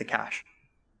you've hit the cache.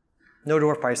 No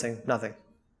dwarf pricing, nothing.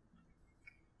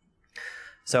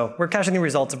 So we're caching the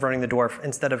results of running the dwarf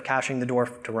instead of caching the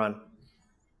dwarf to run.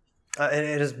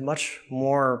 It is much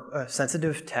more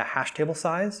sensitive to hash table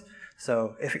size.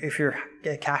 So if your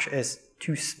cache is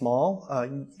too small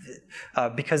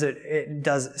because it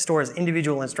stores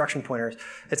individual instruction pointers.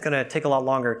 It's going to take a lot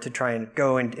longer to try and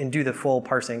go and do the full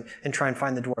parsing and try and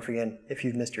find the dwarf again if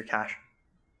you've missed your cache.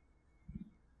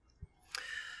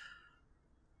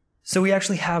 So we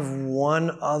actually have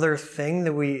one other thing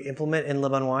that we implement in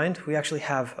llvm-libunwind. We actually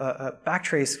have a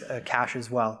backtrace cache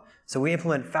as well. So we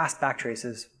implement fast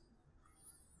backtraces.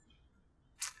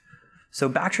 So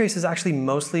backtrace is actually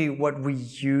mostly what we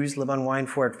use llvm-libunwind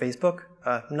for at Facebook.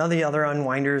 None of the other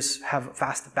unwinders have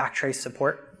fast backtrace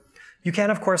support. You can,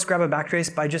 of course, grab a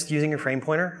backtrace by just using your frame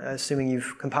pointer, assuming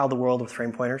you've compiled the world with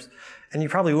frame pointers. And you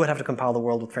probably would have to compile the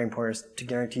world with frame pointers to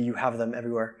guarantee you have them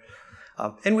everywhere.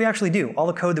 And we actually do. All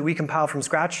the code that we compile from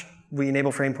scratch, we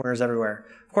enable frame pointers everywhere.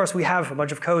 Of course, we have a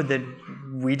bunch of code that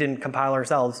we didn't compile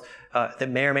ourselves that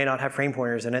may or may not have frame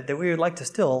pointers in it that we would like to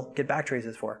still get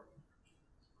backtraces for.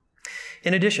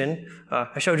 In addition,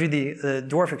 I showed you the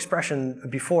dwarf expression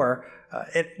before.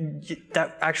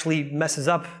 That actually messes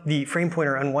up the frame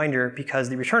pointer unwinder because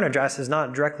the return address is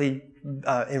not directly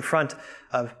in front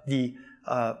of the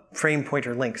frame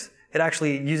pointer links. It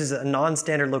actually uses a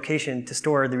non-standard location to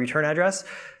store the return address,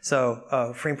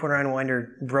 so frame pointer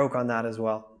unwinder broke on that as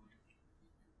well.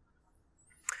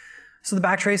 So the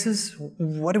backtraces,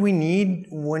 what do we need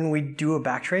when we do a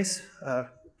backtrace?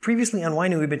 Previously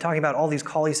Unwinding, we've been talking about all these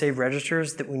callee save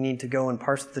registers that we need to go and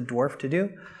parse the dwarf to do.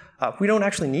 We don't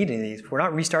actually need any of these. We're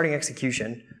not restarting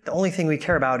execution. The only thing we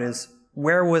care about is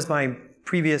where was my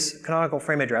previous canonical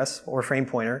frame address or frame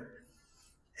pointer,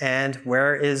 and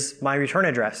where is my return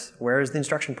address? Where is the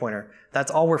instruction pointer? That's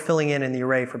all we're filling in the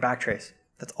array for backtrace.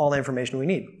 That's all the information we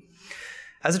need.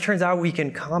 As it turns out, we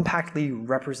can compactly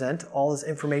represent all this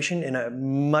information in a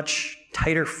much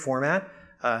tighter format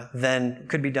than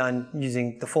could be done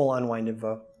using the full unwind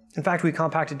info. In fact, we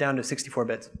compacted down to 64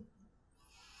 bits.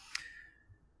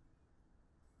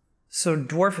 So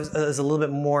dwarf is a little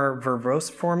bit more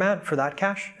verbose format for that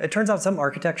cache. It turns out some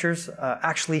architectures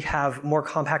actually have more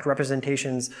compact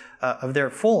representations of their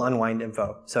full unwind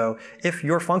info. So if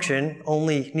your function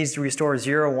only needs to restore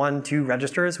 0, 1, 2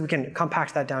 registers, we can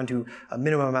compact that down to a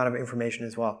minimum amount of information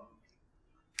as well.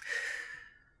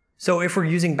 So if we're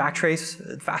using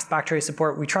backtrace, fast backtrace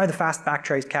support, we try the fast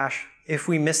backtrace cache. If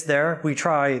we miss there, we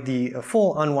try the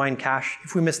full unwind cache.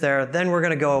 If we miss there, then we're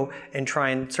going to go and try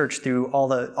and search through all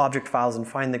the object files and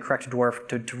find the correct dwarf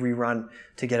to rerun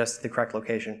to get us to the correct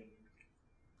location.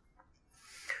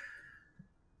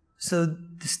 So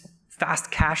this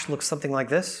fast cache looks something like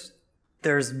this.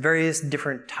 There's various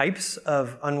different types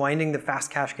of unwinding that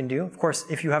fast cache can do. Of course,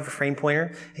 if you have a frame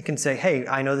pointer, it can say, hey,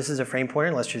 I know this is a frame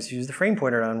pointer, let's just use the frame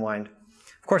pointer to unwind.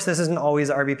 Of course, this isn't always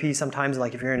RBP. Sometimes,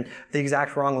 like if you're in the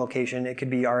exact wrong location, it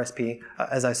could be RSP,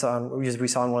 as we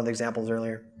saw in one of the examples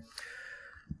earlier.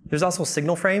 There's also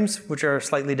signal frames, which are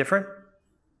slightly different.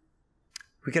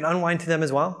 We can unwind to them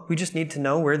as well. We just need to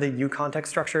know where the U context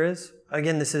structure is.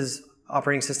 Again, this is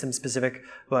operating system specific,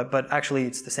 but actually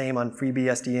it's the same on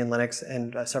FreeBSD and Linux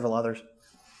and several others.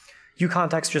 U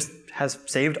context just has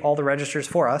saved all the registers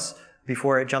for us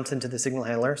before it jumps into the signal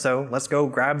handler. So let's go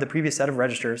grab the previous set of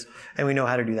registers, and we know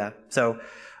how to do that. So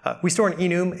we store an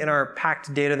enum in our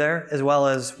packed data there, as well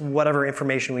as whatever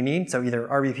information we need. So either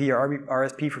RBP or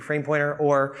RSP for frame pointer,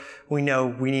 or we know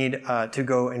we need to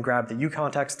go and grab the U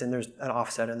context, and there's an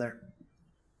offset in there.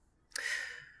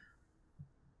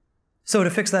 So to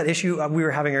fix that issue we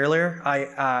were having earlier,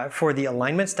 for the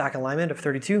alignment, stack alignment of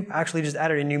 32, I actually just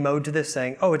added a new mode to this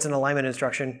saying, oh, it's an alignment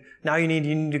instruction. Now you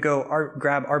need to go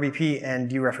grab RBP and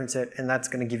dereference it, and that's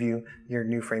going to give you your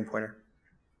new frame pointer.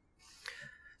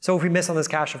 So if we miss on this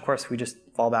cache, of course, we just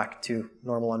fall back to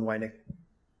normal unwinding.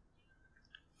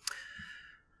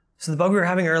 So the bug we were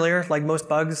having earlier, like most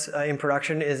bugs in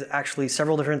production, is actually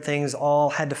several different things all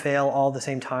had to fail all at the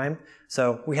same time.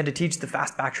 So we had to teach the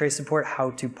fast backtrace support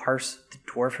how to parse the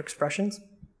dwarf expressions.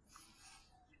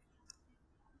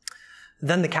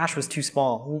 Then the cache was too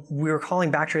small. We were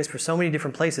calling backtrace for so many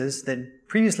different places that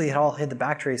previously had all hit the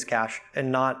backtrace cache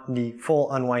and not the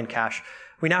full unwind cache.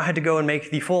 We now had to go and make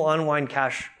the full unwind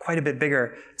cache quite a bit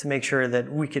bigger to make sure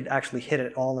that we could actually hit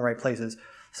it all in the right places.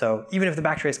 So even if the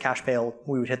backtrace cache failed,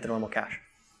 we would hit the normal cache.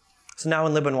 So now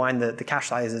in llvm-libunwind, the cache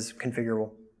size is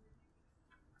configurable.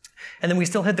 And then we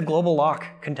still hit the global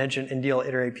lock contention in deal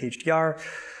iterate PHDR,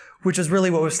 which is really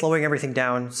what was slowing everything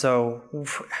down. So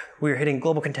we were hitting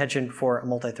global contention for a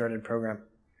multi-threaded program.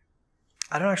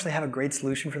 I don't actually have a great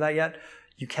solution for that yet.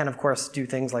 You can, of course, do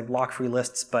things like lock-free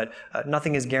lists, but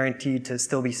nothing is guaranteed to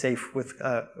still be safe with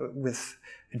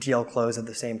DL close at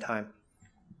the same time.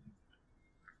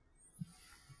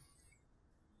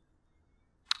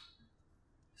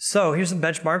 So here's some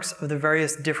benchmarks of the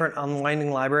various different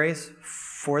unwinding libraries.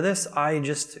 For this, I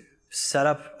just set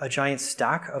up a giant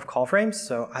stack of call frames.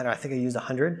 So I think I used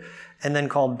 100, and then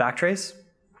called backtrace.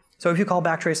 So if you call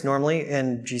backtrace normally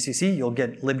in GCC, you'll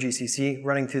get libgcc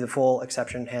running through the full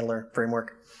exception handler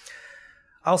framework.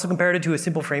 I also compared it to a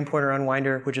simple frame pointer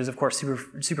unwinder, which is of course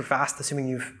super fast, assuming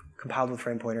you've compiled with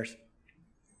frame pointers.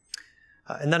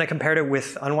 And then I compared it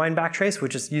with unwind backtrace,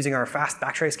 which is using our fast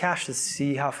backtrace cache to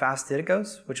see how fast it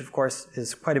goes, which of course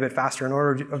is quite a bit faster, an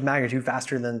order of magnitude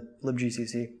faster than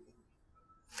libgcc.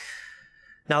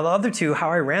 Now the other two, how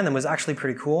I ran them was actually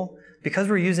pretty cool. Because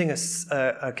we're using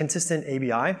a consistent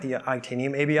ABI, the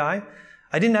Itanium ABI,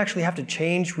 I didn't actually have to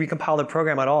recompile the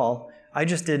program at all. I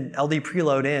just did LD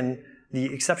preload in the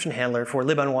exception handler for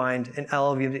libunwind and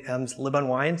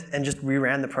llvm-libunwind and just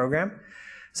reran the program.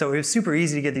 So it was super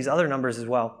easy to get these other numbers as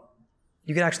well.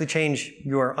 You can actually change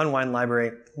your unwind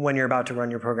library when you're about to run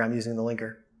your program using the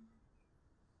linker.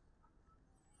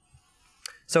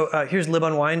 So here's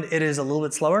libunwind. It is a little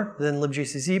bit slower than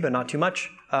libgcc, but not too much.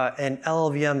 And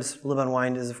llvm's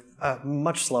libunwind is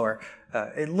much slower.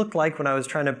 It looked like when I was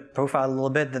trying to profile a little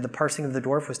bit that the parsing of the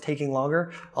dwarf was taking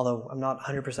longer, although I'm not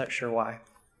 100% sure why.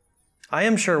 I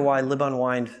am sure why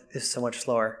libunwind is so much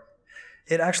slower.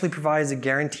 It actually provides a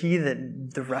guarantee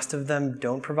that the rest of them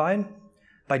don't provide.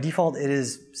 By default, it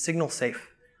is signal safe.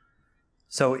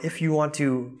 So if you want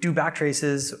to do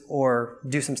backtraces or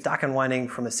do some stack unwinding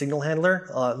from a signal handler,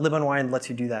 libunwind lets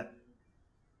you do that.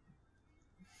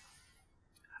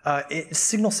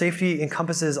 Signal safety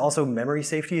encompasses also memory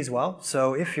safety as well.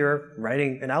 So if you're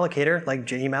writing an allocator like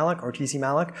j-malloc or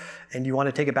tc-malloc and you want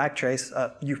to take a backtrace,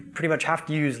 you pretty much have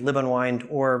to use libunwind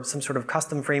or some sort of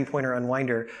custom frame pointer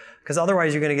unwinder, because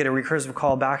otherwise you're going to get a recursive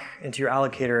call back into your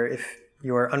allocator if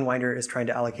your unwinder is trying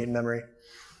to allocate memory.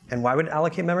 And why would it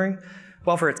allocate memory?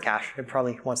 Well, for its cache. It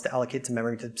probably wants to allocate some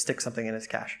memory to stick something in its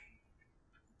cache.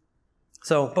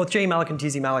 So both j-malloc and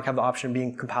tc-malloc have the option of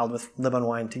being compiled with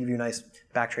libunwind to give you nice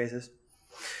backtraces.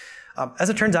 As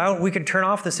it turns out, we could turn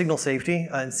off the signal safety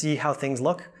and see how things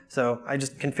look. So I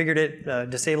just configured it,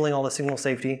 disabling all the signal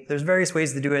safety. There's various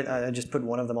ways to do it. I just put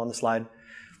one of them on the slide.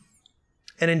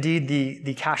 And indeed,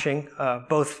 the caching,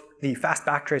 both the fast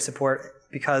backtrace support,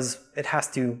 because it has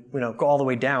to go all the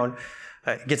way down,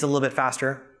 gets a little bit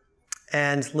faster.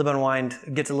 And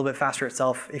libunwind gets a little bit faster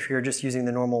itself if you're just using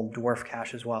the normal dwarf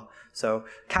cache as well. So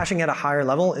caching at a higher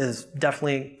level is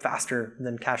definitely faster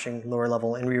than caching lower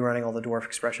level and rerunning all the dwarf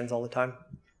expressions all the time.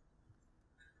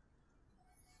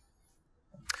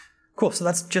 Cool, so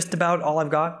that's just about all I've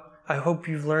got. I hope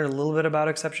you've learned a little bit about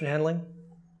exception handling.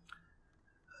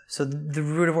 So the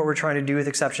root of what we're trying to do with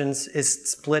exceptions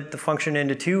is split the function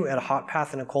into two at a hot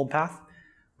path and a cold path.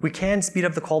 We can speed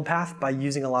up the cold path by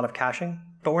using a lot of caching,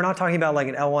 but we're not talking about like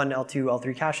an L1, L2,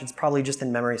 L3 cache. It's probably just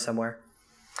in memory somewhere.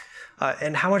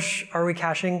 And how much are we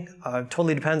caching?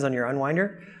 Totally depends on your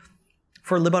unwinder.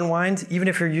 For libunwind, even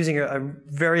if you're using a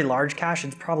very large cache,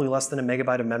 it's probably less than a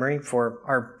megabyte of memory. For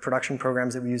our production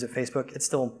programs that we use at Facebook, it's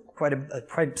still quite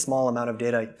a small amount of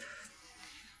data.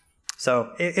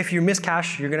 So if you miss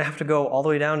cache, you're going to have to go all the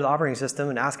way down to the operating system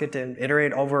and ask it to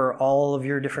iterate over all of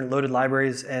your different loaded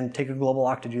libraries and take a global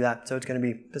lock to do that. So it's going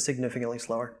to be significantly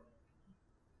slower.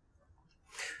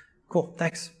 Cool,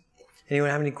 thanks.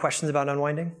 Anyone have any questions about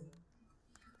unwinding?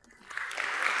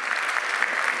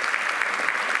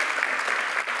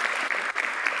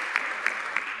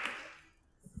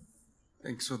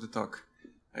 Thanks for the talk.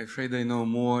 I'm afraid I know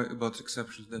more about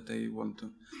exceptions than I want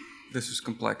to. This is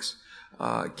complex.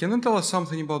 Can you tell us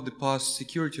something about the past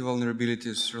security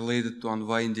vulnerabilities related to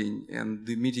unwinding and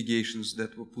the mitigations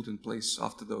that were put in place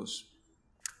after those?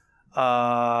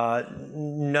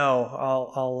 No,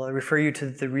 I'll refer you to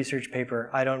the research paper.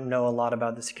 I don't know a lot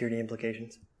about the security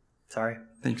implications. Sorry.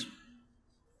 Thanks.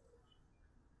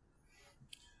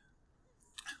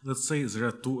 Let's say there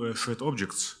are two shared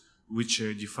objects which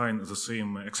define the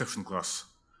same exception class.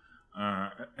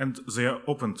 And they are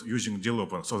opened using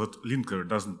delopen so that linker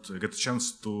doesn't get a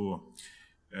chance to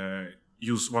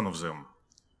use one of them.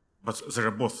 But they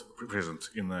are both present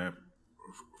in a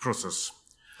process.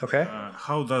 Okay.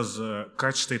 How does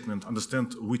catch statement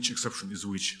understand which exception is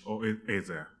which, or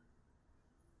either?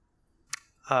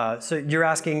 So you're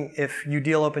asking if you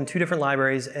deal open two different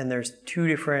libraries and there's two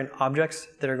different objects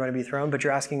that are going to be thrown, but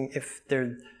you're asking if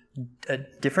they're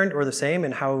different or the same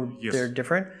and how Yes. they're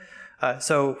different.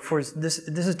 So for this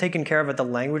is taken care of at the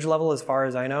language level, as far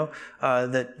as I know.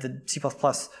 That the C++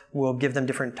 will give them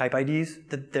different type IDs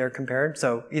that they're compared.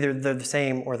 So either they're the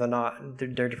same or they're not.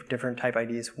 They're different type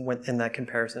IDs in that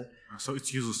comparison. So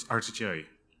it uses RTTI.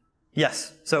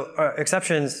 Yes. So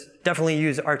exceptions definitely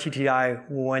use RTTI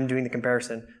when doing the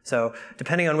comparison. So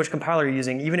depending on which compiler you're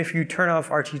using, even if you turn off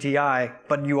RTTI,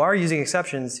 but you are using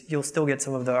exceptions, you'll still get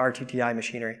some of the RTTI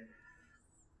machinery.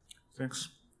 Thanks.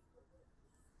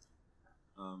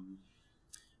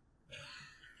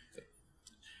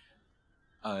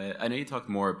 I know you talked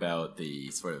more about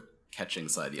the sort of catching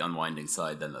side, the unwinding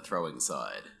side, than the throwing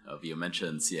side. You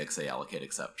mentioned CXA allocate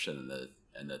exception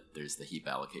and that there's the heap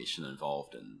allocation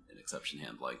involved in exception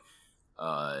handling.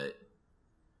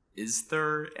 Is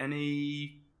there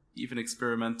any even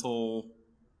experimental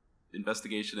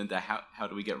investigation into how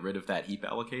do we get rid of that heap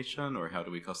allocation, or how do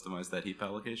we customize that heap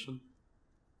allocation?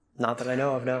 Not that I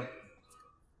know of, no.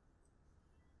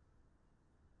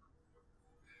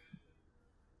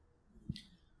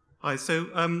 Hi, so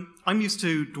I'm used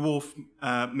to dwarf,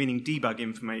 meaning debug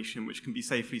information, which can be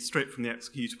safely stripped from the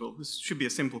executable. This should be a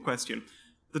simple question.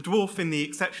 The dwarf in the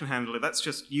exception handler, that's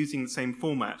just using the same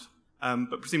format,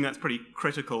 but presumably that's pretty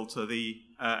critical to the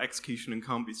execution and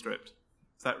can't be stripped.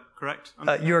 Is that correct?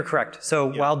 You are correct. So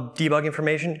while debug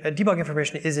information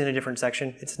is in a different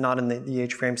section. It's not in the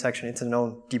llframe section. It's its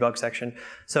own debug section.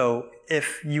 So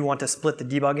if you want to split the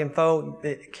debug info,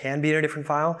 it can be in a different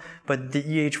file, but the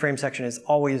llframe section is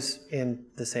always in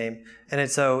the same. And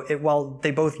while they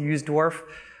both use dwarf,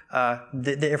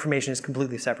 the information is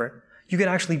completely separate. You can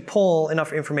actually pull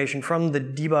enough information from the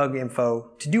debug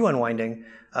info to do unwinding,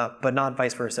 but not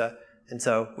vice versa. And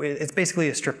so it's basically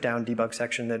a stripped down debug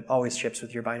section that always ships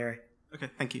with your binary. Okay,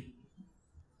 thank you.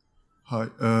 Hi,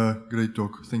 great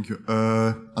talk, thank you.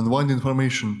 Unwind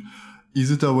information, is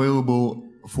it available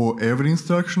for every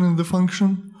instruction in the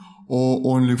function, or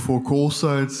only for call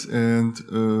sites and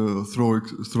throw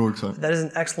exception? That is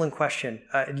an excellent question.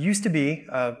 It used to be,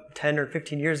 10 or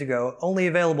 15 years ago, only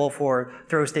available for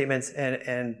throw statements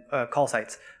and call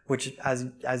sites, which,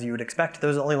 as you would expect,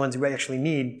 those are the only ones we actually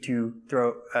need to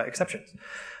throw exceptions.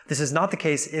 This is not the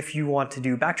case if you want to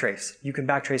do backtrace. You can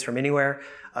backtrace from anywhere.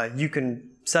 You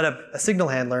can set up a signal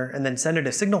handler and then send it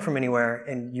a signal from anywhere,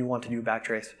 and you want to do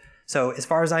backtrace. So as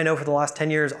far as I know, for the last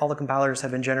 10 years, all the compilers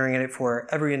have been generating it for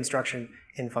every instruction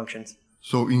in functions.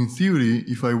 So in theory,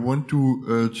 if I want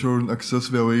to turn access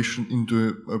violation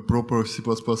into a proper C++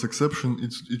 exception,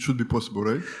 it should be possible,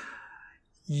 right?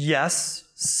 Yes.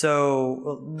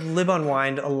 So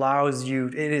llvm-libunwind allows you,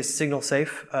 it is signal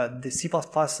safe. The C++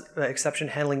 exception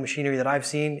handling machinery that I've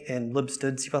seen in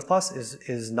libstud C++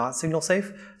 is not signal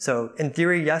safe. So in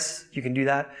theory, yes, you can do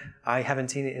that. I haven't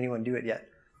seen anyone do it yet.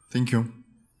 Thank you.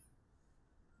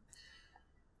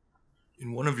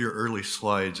 In one of your early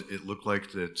slides, it looked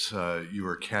like that you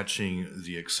were catching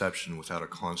the exception without a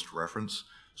const reference.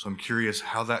 So I'm curious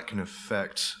how that can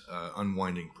affect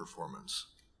unwinding performance.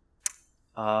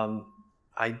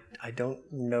 I don't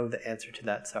know the answer to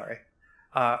that, sorry.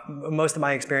 Most of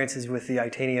my experience is with the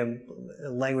Itanium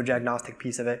language agnostic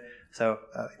piece of it, so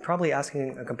probably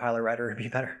asking a compiler writer would be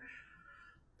better.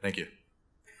 Thank you.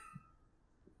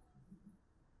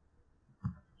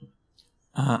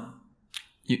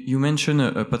 You mentioned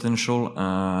a potential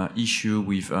issue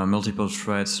with multiple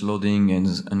threads loading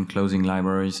and closing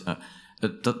libraries.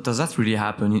 Does that really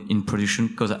happen in production?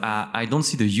 Because I don't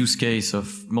see the use case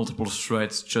of multiple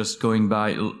threads just going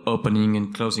by opening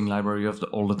and closing library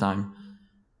all the time.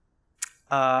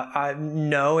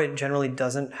 No, it generally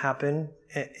doesn't happen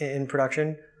in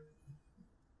production.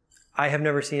 I have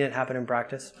never seen it happen in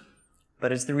practice,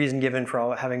 but it's the reason given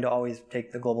for having to always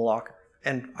take the global lock.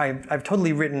 And I've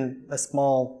totally written a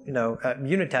small,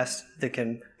 unit test that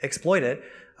can exploit it,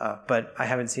 but I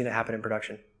haven't seen it happen in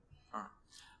production.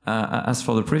 As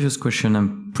for the previous question,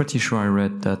 I'm pretty sure I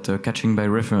read that catching by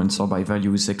reference or by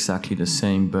value is exactly the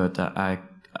same, but I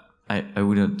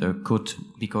wouldn't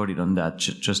be coded on that.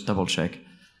 Just double check.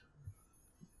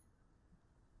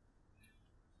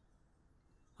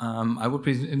 I would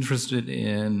be interested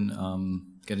in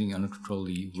getting under control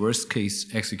the worst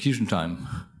case execution time,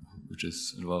 which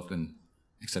is involved in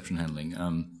exception handling.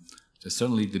 There's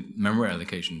certainly the memory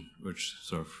allocation, which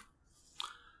sort of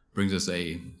brings us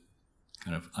a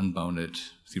kind of unbounded,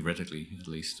 theoretically at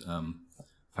least,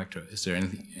 factor. Is there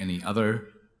any other?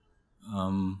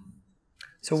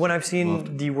 So when I've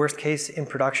seen the worst case in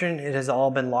production, it has all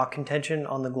been lock contention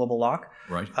on the global lock.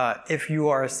 Right. If you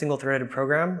are a single-threaded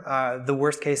program, the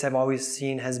worst case I've always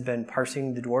seen has been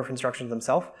parsing the dwarf instructions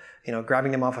themselves,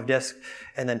 grabbing them off of disk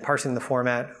and then parsing the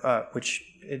format, which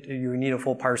you need a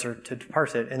full parser to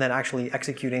parse it, and then actually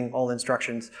executing all the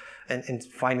instructions and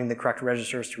finding the correct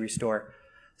registers to restore.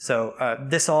 So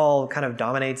this all kind of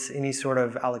dominates any sort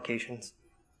of allocations.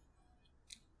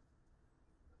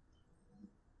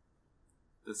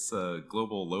 This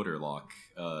global loader lock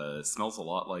smells a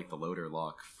lot like the loader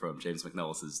lock from James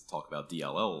McNellis's talk about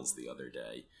DLLs the other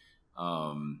day.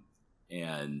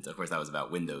 And of course that was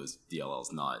about Windows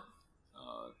DLLs, not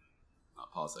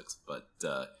POSIX. But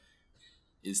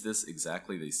is this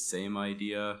exactly the same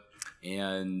idea?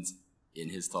 And in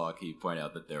his talk, he pointed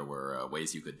out that there were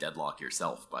ways you could deadlock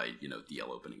yourself by, DL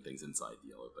opening things inside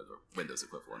DL open, or Windows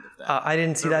equivalent of that. I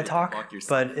didn't see that talk,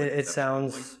 but it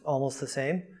sounds almost the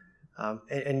same.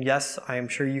 And yes, I am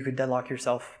sure you could deadlock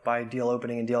yourself by DL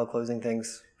opening and DL closing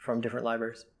things from different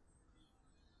libraries.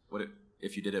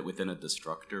 If you did it within a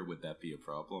destructor, would that be a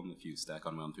problem if you stack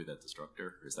unwound through that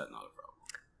destructor, or is that not a problem?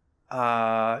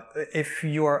 If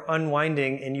you are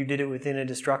unwinding and you did it within a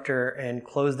destructor and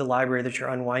closed the library that you're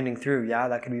unwinding through, yeah,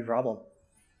 that could be a problem.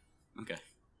 Okay.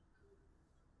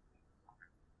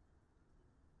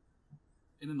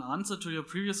 In an answer to your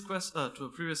previous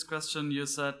question, you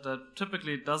said that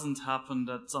typically it doesn't happen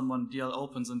that someone DL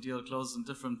opens and DL closes in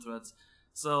different threads.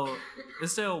 So,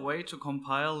 is there a way to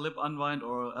compile libunwind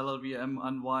or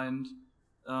llvm-unwind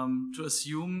to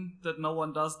assume that no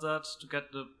one does that to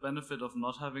get the benefit of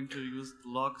not having to use the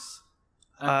logs?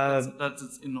 And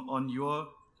that's on your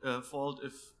fault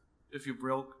if you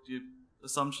broke the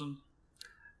assumption?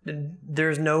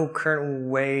 There's no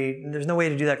way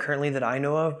to do that currently that I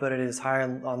know of, but it is high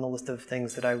on the list of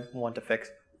things that I want to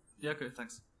fix. Yeah, okay,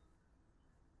 thanks.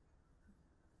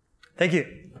 Thank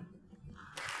you.